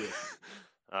the meat wheel.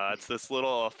 It's this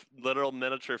little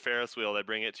miniature Ferris wheel. They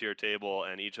bring it to your table,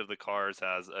 and each of the cars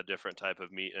has a different type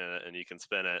of meat in it, and you can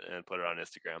spin it and put it on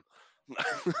Instagram.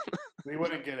 We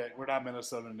wouldn't get it. We're not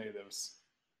Minnesota natives.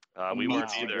 We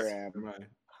weren't either. Instagram. Right.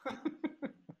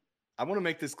 I want to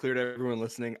make this clear to everyone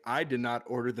listening. I did not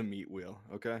order the meat wheel.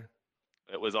 Okay.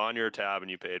 It was on your tab, and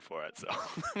you paid for it. So.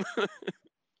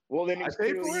 Well, then I it's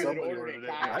paid clearly for you it. that Somebody ordered ordered it, it.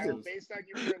 Kyle. I didn't. Based on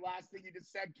your last thing you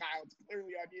just said, Kyle, it's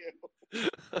clearly on you.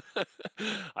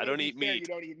 I don't To be eat fair, meat. You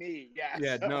don't eat meat. Yeah.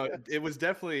 Yeah, so no, that's- it was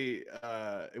definitely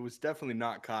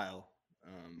not Kyle.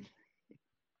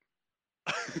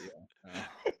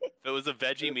 If it was a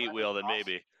veggie meat wheel, then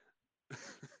maybe.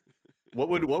 What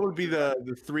would be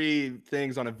the 3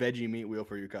 things on a veggie meat wheel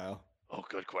for you, Kyle? Oh,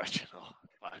 good question. Oh,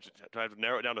 do I have to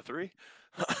narrow it down to 3?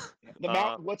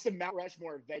 What's the Mount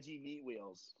Rushmore of veggie meat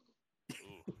wheels?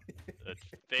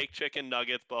 Fake chicken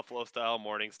nuggets, buffalo style,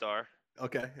 Morningstar,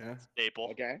 Okay, yeah. staple.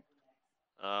 Okay.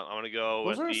 I'm gonna go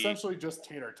Those with are the essentially just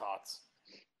tater tots,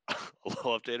 I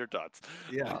love tater tots.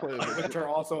 Yeah. which are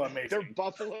also amazing. They're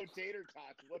buffalo tater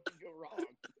tots. What could go wrong?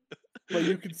 But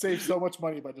you can save so much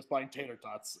money by just buying tater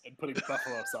tots and putting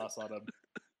buffalo sauce on them.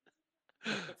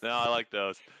 No, I like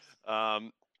those.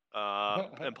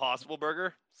 Impossible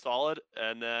Burger, solid,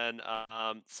 and then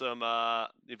some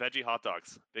veggie hot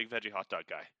dogs. Big veggie hot dog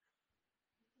guy.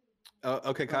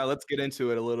 Okay, Kyle, let's get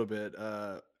into it a little bit.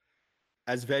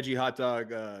 As veggie hot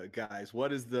dog guys,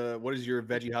 what is your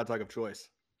veggie hot dog of choice?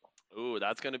 Ooh,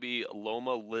 that's gonna be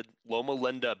Loma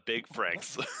Linda Big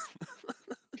Franks.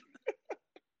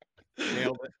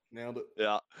 Nailed it.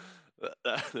 Yeah,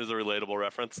 there's a relatable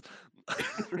reference.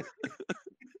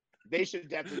 They should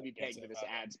definitely be paying say for this that.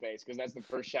 ad space because that's the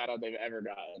first shout out they've ever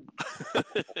gotten.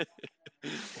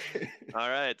 All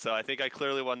right, so I think I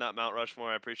clearly won that Mount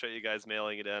Rushmore. I appreciate you guys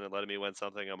mailing it in and letting me win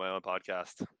something on my own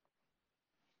podcast.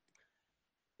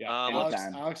 Yeah,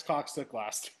 Anytime. Alex Cox took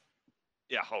last.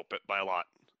 Yeah, hope it by a lot.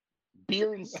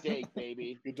 Beer and steak,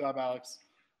 baby. Good job, Alex.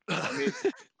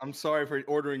 I'm sorry for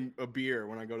ordering a beer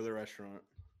when I go to the restaurant.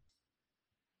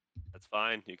 That's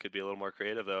fine. You could be a little more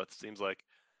creative, though. It seems like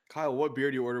Kyle, what beer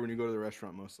do you order when you go to the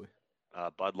restaurant mostly?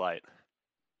 Bud Light.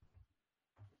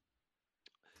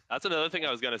 That's another thing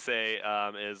I was going to say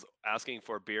is asking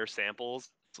for beer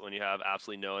samples when you have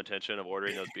absolutely no intention of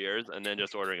ordering those beers and then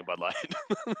just ordering a Bud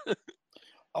Light.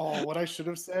 Oh, what I should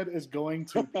have said is going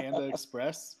to Panda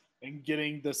Express and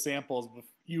getting the samples.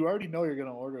 You already know you're going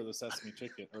to order the sesame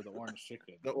chicken or the orange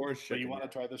chicken. The orange chicken. But you want to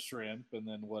try the shrimp and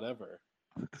then whatever.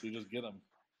 So you just get them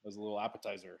as a little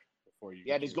appetizer before you.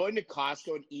 Yeah, does going to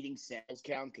Costco and eating samples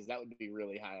count? Because that would be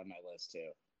really high on my list too.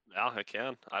 Yeah, I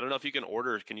can. I don't know if you can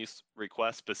order. Can you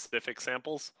request specific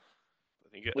samples? I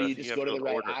think Well, I you think just have go to to the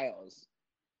right order. aisles.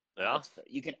 Yeah.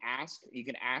 You can ask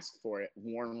for it,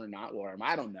 warm or not warm.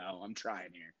 I don't know. I'm trying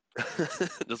here.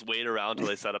 Just wait around till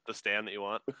they set up the stand that you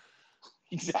want.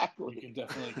 Exactly. You can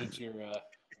definitely get your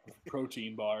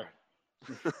protein bar.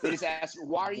 They just ask,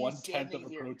 why are you 1/10 standing of a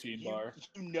here? protein bar.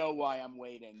 You know why I'm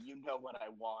waiting. You know what I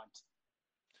want.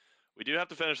 We do have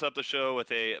to finish up the show with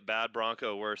a bad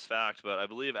Bronco worst fact, but I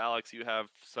believe Alex, you have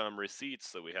some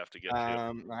receipts that we have to get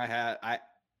to.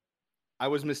 I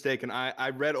was mistaken. I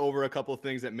read over a couple of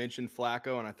things that mentioned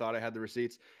Flacco, and I thought I had the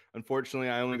receipts. Unfortunately,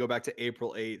 I only go back to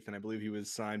April 8th, and I believe he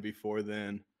was signed before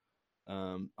then.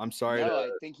 I'm sorry. No, I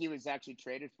think he was actually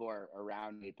traded for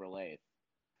around April 8th.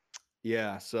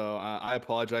 Yeah, so I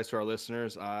apologize to our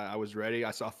listeners. I was ready.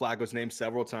 I saw Flacco's name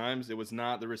several times. It was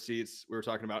not the receipts we were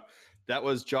talking about. That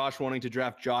was Josh wanting to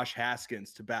draft Josh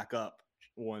Haskins to back up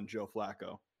one Joe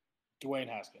Flacco. Dwayne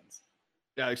Haskins.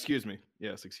 Yeah, excuse me.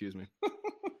 Yes, excuse me.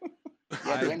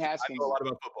 Yeah, Dwayne Haskins. I know a lot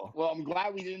about football. Well, I'm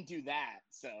glad we didn't do that.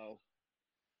 So,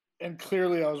 And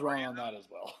clearly, I was wrong on that as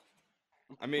well.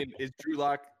 I mean, is Drew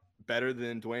Lock better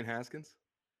than Dwayne Haskins?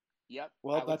 yep.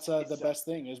 Well, that's the best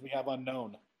thing is we have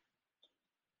unknown.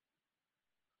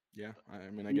 Yeah, I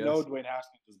mean, I we guess. know Dwayne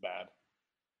Haskins is bad.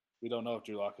 We don't know if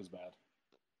Drew Lock is bad.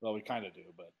 Well, we kind of do,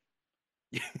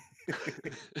 but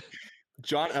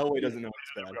John Elway doesn't know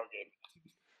it's bad.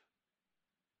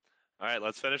 All right,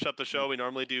 let's finish up the show. We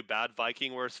normally do bad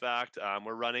Viking worst fact.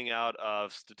 We're running out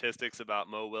of statistics about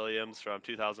Mo Williams from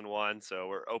 2001, so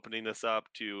we're opening this up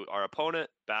to our opponent,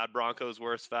 bad Broncos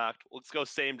worst fact. Let's go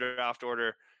same draft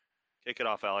order. Kick it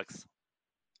off, Alex.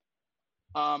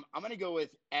 I'm going to go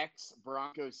with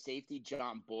ex-Broncos safety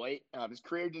John Boyd. His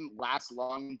career didn't last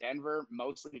long in Denver,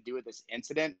 mostly to do with this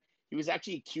incident. He was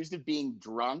actually accused of being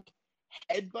drunk,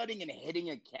 headbutting and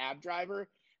hitting a cab driver.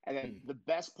 And then the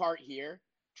best part here,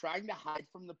 trying to hide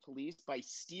from the police by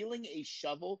stealing a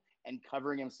shovel and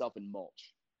covering himself in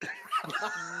mulch.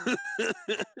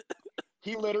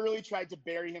 He literally tried to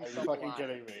bury himself. Are you fucking alive.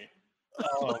 kidding me?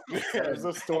 Oh, man. There's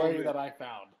a story that I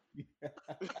found.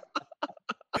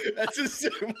 That's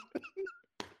assumed.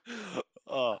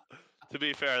 Oh, to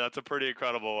be fair, that's a pretty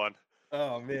incredible one.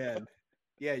 Oh man,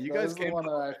 yeah, you That guys is the came. one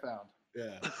that I found.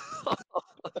 Yeah,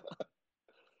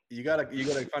 you gotta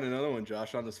find another one,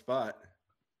 Josh, on the spot.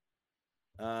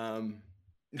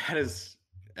 That is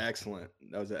excellent.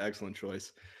 That was an excellent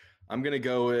choice. I'm gonna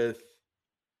go with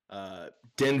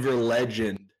Denver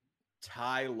legend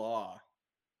Ty Law.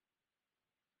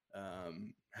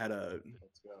 Had a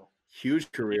Let's go. huge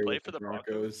career played with for the the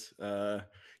Broncos.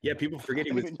 Yeah, people forget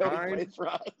he I was didn't know he signed. played for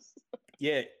us.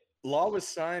 Yeah, Law was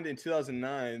signed in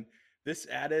 2009. This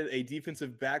added a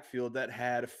defensive backfield that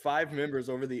had 5 members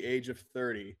over the age of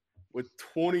 30 with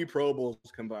 20 Pro Bowls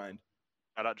combined.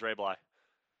 Shout out Dre Bly.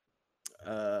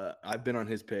 I've been on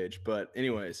his page, but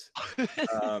anyways,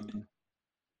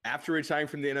 after retiring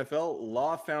from the NFL,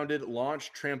 Law founded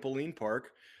Launch Trampoline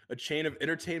Park, a chain of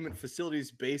entertainment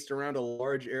facilities based around a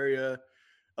large area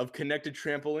of connected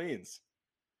trampolines.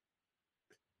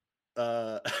 He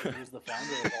was the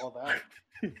founder of all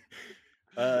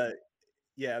that.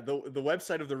 Yeah, the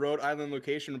website of the Rhode Island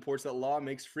location reports that Law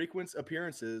makes frequent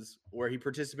appearances where he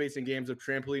participates in games of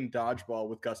trampoline dodgeball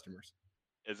with customers.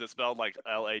 Is it spelled like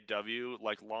LAW,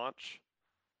 like launch?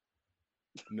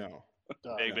 No.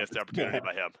 Big missed opportunity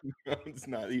by him. No, it's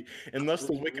not. Unless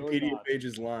the It's really Wikipedia not. page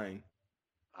is lying.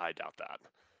 I doubt that.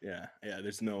 Yeah,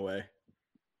 there's no way.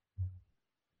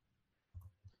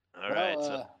 All right,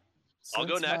 so I'll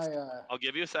go since next. my, I'll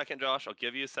give you a second, Josh. I'll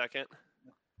give you a second.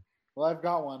 well, I've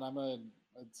got one.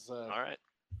 It's All right.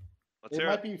 Let's it hear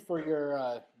might it. be for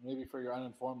your maybe for your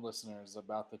uninformed listeners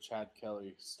about the Chad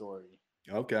Kelly story.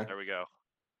 Okay. There we go.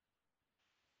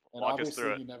 And Walk us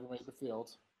through obviously, it. he never made the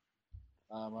field.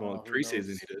 I don't Well, know who preseason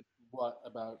knows he did. what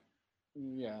about?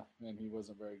 Yeah, and he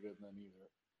wasn't very good then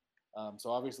either. So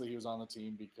obviously, he was on the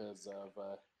team because of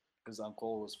his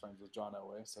uncle was friends with John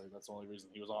Elway, so that's the only reason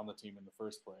he was on the team in the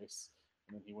first place.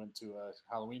 And then he went to a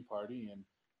Halloween party and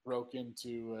broke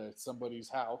into somebody's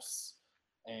house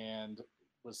and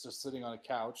was just sitting on a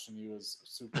couch, and he was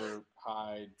super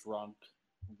high, drunk,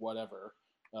 whatever.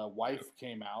 Wife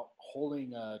came out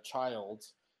holding a child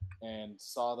and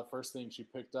saw the first thing she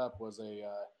picked up was a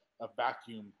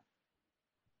vacuum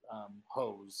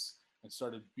hose and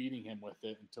started beating him with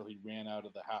it until he ran out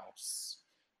of the house.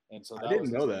 And so I that didn't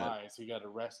was know his that. demise. He got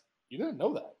arrested. You didn't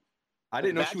know that? I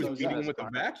didn't know she was vacuum, beating yeah, him with a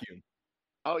smart. vacuum.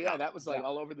 Oh yeah, that was like Yeah.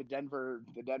 all over the Denver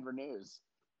news.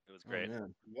 It was great. Oh,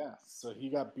 man. Yeah. So he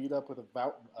got beat up with a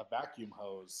vacuum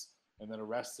hose and then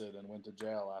arrested and went to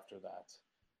jail after that.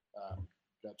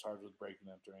 Got charged with breaking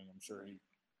and entering. I'm sure he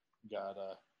got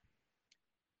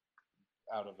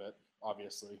out of it.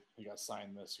 Obviously, he got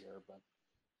signed this year, but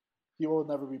he will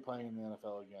never be playing in the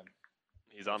NFL again.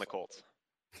 He's on the Colts.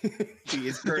 He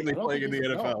is currently I don't playing in think the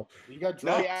he's- NFL. no, he got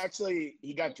No, dropped.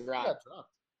 he got He dropped. got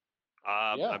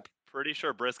dropped. Yeah. I'm pretty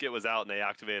sure Brisket was out and they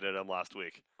activated him last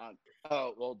week.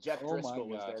 Oh well, Jeff Oh, my Driscoll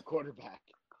was God. their quarterback.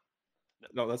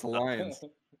 No, that's the Lions.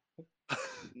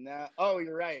 No, oh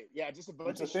you're right. Yeah, just a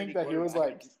bunch To of think shitty that he was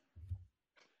like, quarterbacks.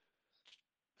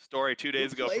 Story 2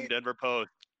 days ago from played? Denver Post.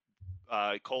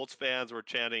 Colts fans were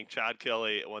chanting Chad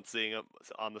Kelly once seeing him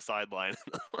on the sideline.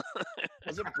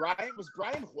 Was it Brian? Was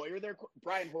Brian Hoyer there?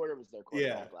 Brian Hoyer was their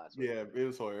quarterback last week. Yeah, it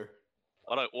was Hoyer.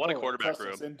 What a quarterback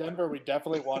room. In Denver, we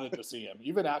definitely wanted to see him.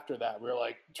 Even after that, we were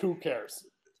like, who cares?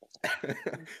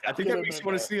 I think that makes you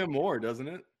want to see him more, doesn't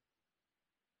it?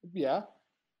 Yeah.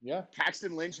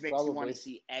 Paxton Lynch makes you want to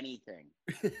see anything.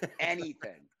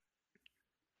 Anything.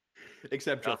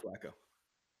 Except Joe Flacco.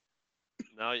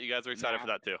 No, you guys are excited for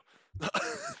that too. All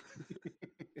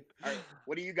right,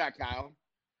 what do you got, Kyle?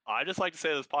 I just like to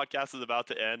say this podcast is about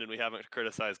to end, and we haven't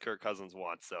criticized Kirk Cousins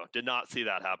once, so did not see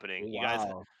that happening.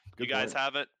 Wow. You guys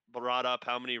haven't brought up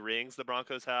how many rings the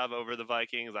Broncos have over the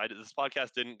Vikings. This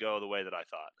podcast didn't go the way that I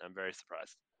thought. I'm very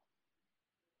surprised.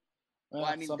 Well,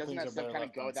 I mean, doesn't that stuff kind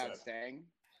of go without saying?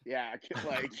 Yeah,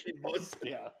 like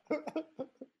yeah.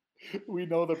 We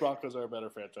know the Broncos are a better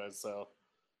franchise, so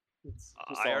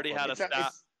I already had a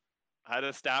stat. I had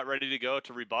a stat ready to go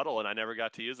to rebuttal, and I never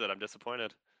got to use it. I'm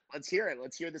disappointed. Let's hear it.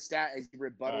 Let's hear the stat as you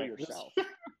rebuttal yourself.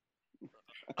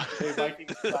 Hey,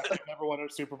 Vikings never won a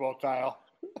Super Bowl, Kyle.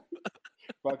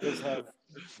 Broncos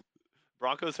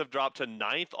have dropped to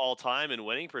 9th all-time in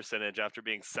winning percentage after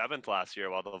being 7th last year,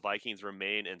 while the Vikings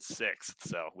remain in 6th.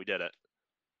 So we did it.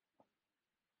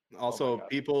 Also,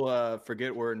 people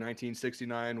forget we're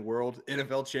 1969 World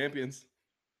NFL champions.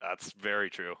 That's very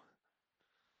true.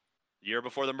 Year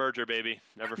before the merger, baby.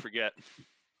 Never forget.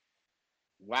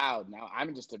 Wow. Now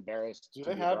I'm just embarrassed. Do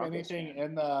they have anything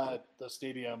in the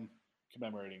stadium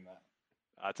commemorating that?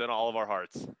 It's in all of our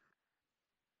hearts.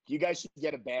 You guys should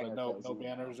get a banner. No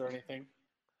banners or anything?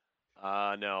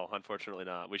 No, unfortunately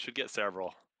not. We should get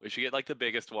several. We should get like the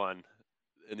biggest one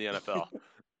in the NFL.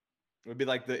 It would be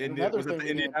like the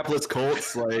Indianapolis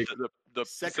Colts, like the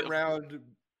second round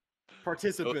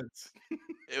participants.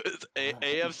 It was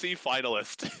AFC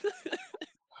finalist.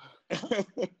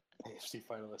 AFC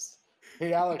finalist.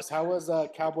 Hey, Alex, how was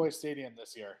Cowboys Stadium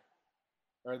this year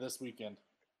or this weekend?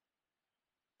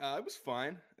 It was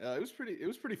fine. It was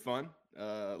pretty fun.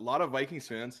 A lot of Vikings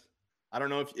fans. I don't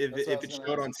know if it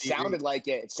showed on TV.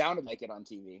 It sounded like it on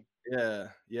TV.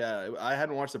 Yeah. I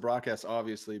hadn't watched the broadcast,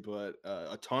 obviously, but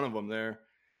a ton of them there.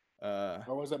 Or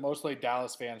was it mostly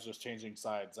Dallas fans just changing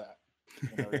sides?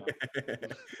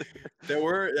 So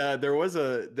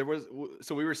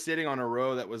we were sitting on a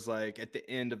row that was like at the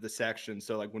end of the section.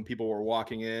 So like when people were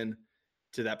walking in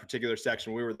to that particular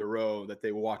section, we were the row that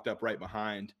they walked up right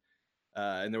behind.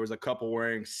 And there was a couple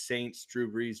wearing Saints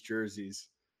Drew Brees jerseys,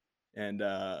 and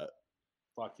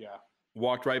fuck yeah,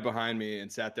 walked right behind me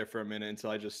and sat there for a minute until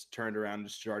I just turned around and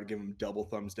just started giving them double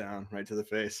thumbs down right to the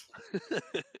face.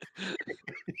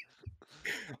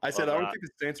 I said, I don't think the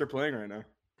Saints are playing right now.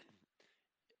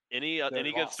 Any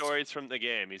good stories from the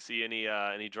game? You see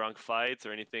any drunk fights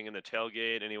or anything in the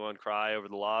tailgate? Anyone cry over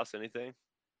the loss? Anything?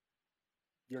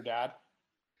 Your dad?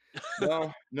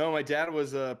 No, my dad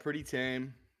was pretty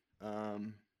tame.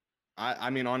 I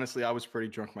mean, honestly, I was pretty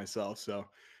drunk myself. So,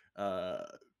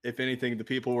 if anything, the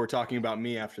people were talking about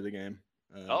me after the game,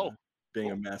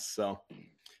 being a mess. So,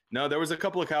 no, there was a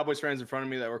couple of Cowboys fans in front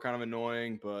of me that were kind of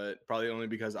annoying, but probably only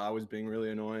because I was being really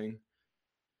annoying.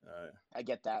 I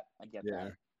get that.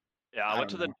 Yeah, I went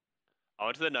to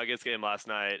the Nuggets game last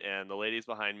night, and the ladies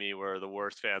behind me were the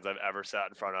worst fans I've ever sat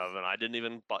in front of, and it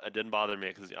didn't bother me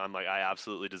because I'm like, I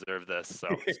absolutely deserve this.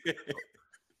 So.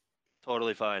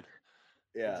 Totally fine.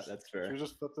 Yeah, that's fair. Should we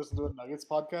just flip this into a Nuggets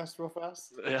podcast real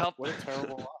fast? Yep. What a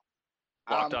terrible loss.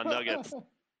 Locked on Nuggets. All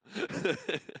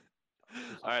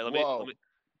right, let me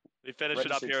finish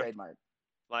it up here. Trademark.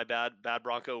 My bad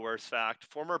Bronco worst fact.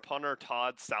 Former punter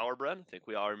Todd Sauerbrunn, I think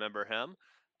we all remember him.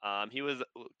 He was,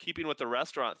 keeping with the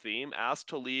restaurant theme, asked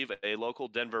to leave a local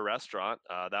Denver restaurant.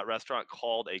 That restaurant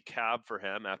called a cab for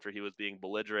him after he was being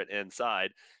belligerent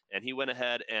inside, and he went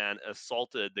ahead and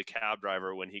assaulted the cab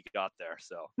driver when he got there.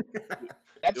 So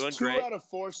that's doing 2 great. out of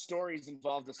 4 stories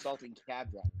involved assaulting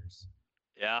cab drivers.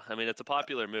 Yeah, I mean, it's a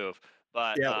popular move,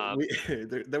 but yeah,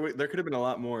 there could have been a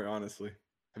lot more, honestly.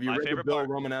 Have you read the Bill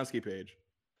Romanowski page?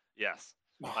 Yes.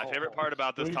 My favorite part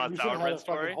about this Todd Sauerbrunn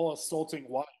story. Whole assaulting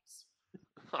wives.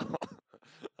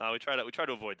 We try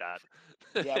to avoid that.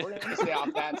 Yeah, we're going to stay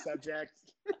off that subject.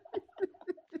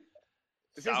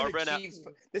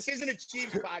 This isn't a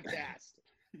Chiefs podcast.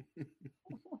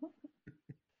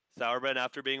 Sauerbrunn,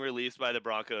 after being released by the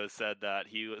Broncos, said that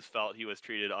he felt he was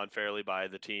treated unfairly by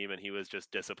the team, and he was just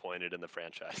disappointed in the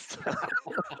franchise.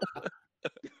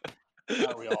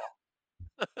 Are we all?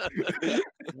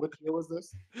 Which year was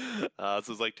this? This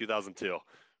was like 2002.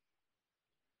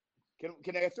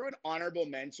 Can I throw an honorable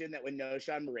mention that when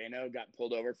Noshan Moreno got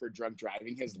pulled over for drunk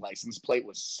driving, his license plate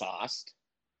was sauced?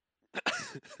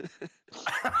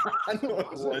 I know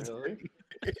it was really.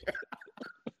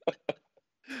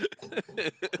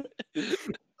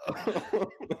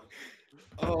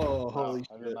 Oh, Wow, holy I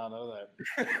shit. did not know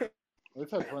that. We've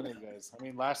had plenty of guys. I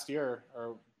mean, last year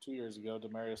or 2 years ago,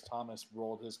 Demarius Thomas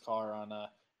rolled his car on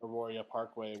Aurora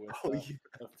Parkway with Oh, yeah.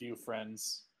 a few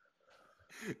friends.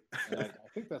 And I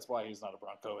think that's why he's not a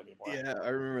Bronco anymore. Yeah, I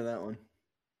remember that one.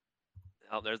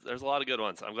 Oh, there's a lot of good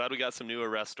ones. I'm glad we got some new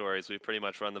arrest stories. We've pretty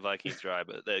much run the Vikings dry,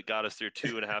 but they got us through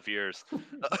 2.5 years.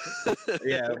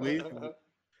 Yeah,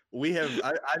 we have.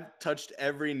 I've touched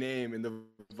every name in the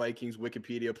Vikings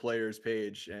Wikipedia players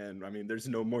page, and I mean, there's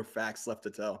no more facts left to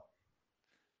tell.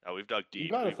 Oh, we've dug You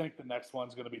deep. got to think the next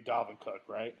one's going to be Dalvin Cook,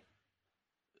 right?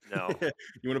 No,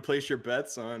 You want to place your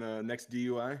bets on next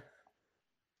DUI?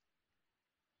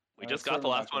 we just got the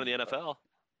last one in the NFL.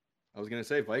 I was gonna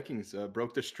say Vikings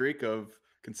broke the streak of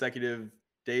consecutive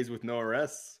days with no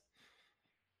arrests.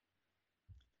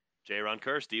 J-Ron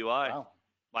Curse, DUI. Wow.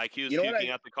 Mike Hughes You know what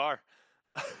puking at the car.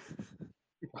 I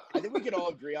think we could all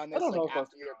agree on I this. don't know Like if that's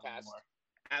after your true past,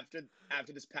 anymore.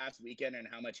 after this past weekend and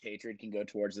how much hatred can go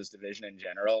towards this division in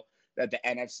general, that the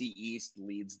NFC East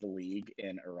leads the league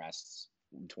in arrests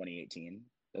in 2018.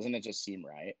 Doesn't it just seem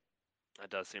right? That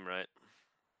does seem right.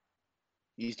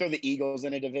 You throw the Eagles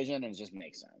in a division, and it just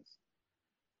makes sense.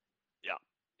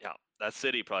 Yeah, that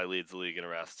city probably leads the league in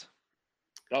arrests.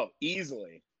 Oh,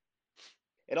 easily.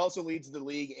 It also leads the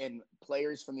league in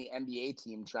players from the NBA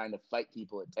team trying to fight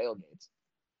people at tailgates.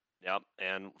 Yep,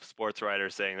 and sports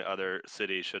writers saying that other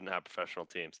cities shouldn't have professional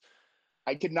teams.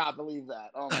 I could not believe that.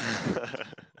 Oh my God.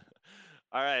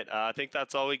 All right, I think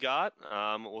that's all we got.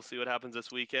 We'll see what happens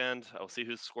this weekend. We'll see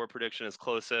whose score prediction is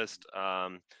closest. Yeah,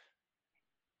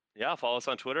 follow us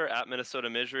on Twitter at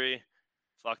Minnesota Misery.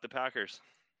 Fuck the Packers.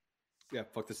 Yeah,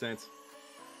 fuck the Saints.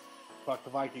 Fuck the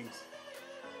Vikings.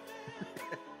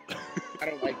 I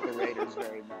don't like the Raiders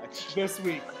very much. This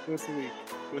week. All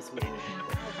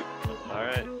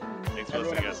right, thanks for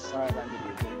listening, guys. All right,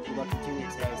 good luck in 2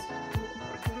 weeks, guys.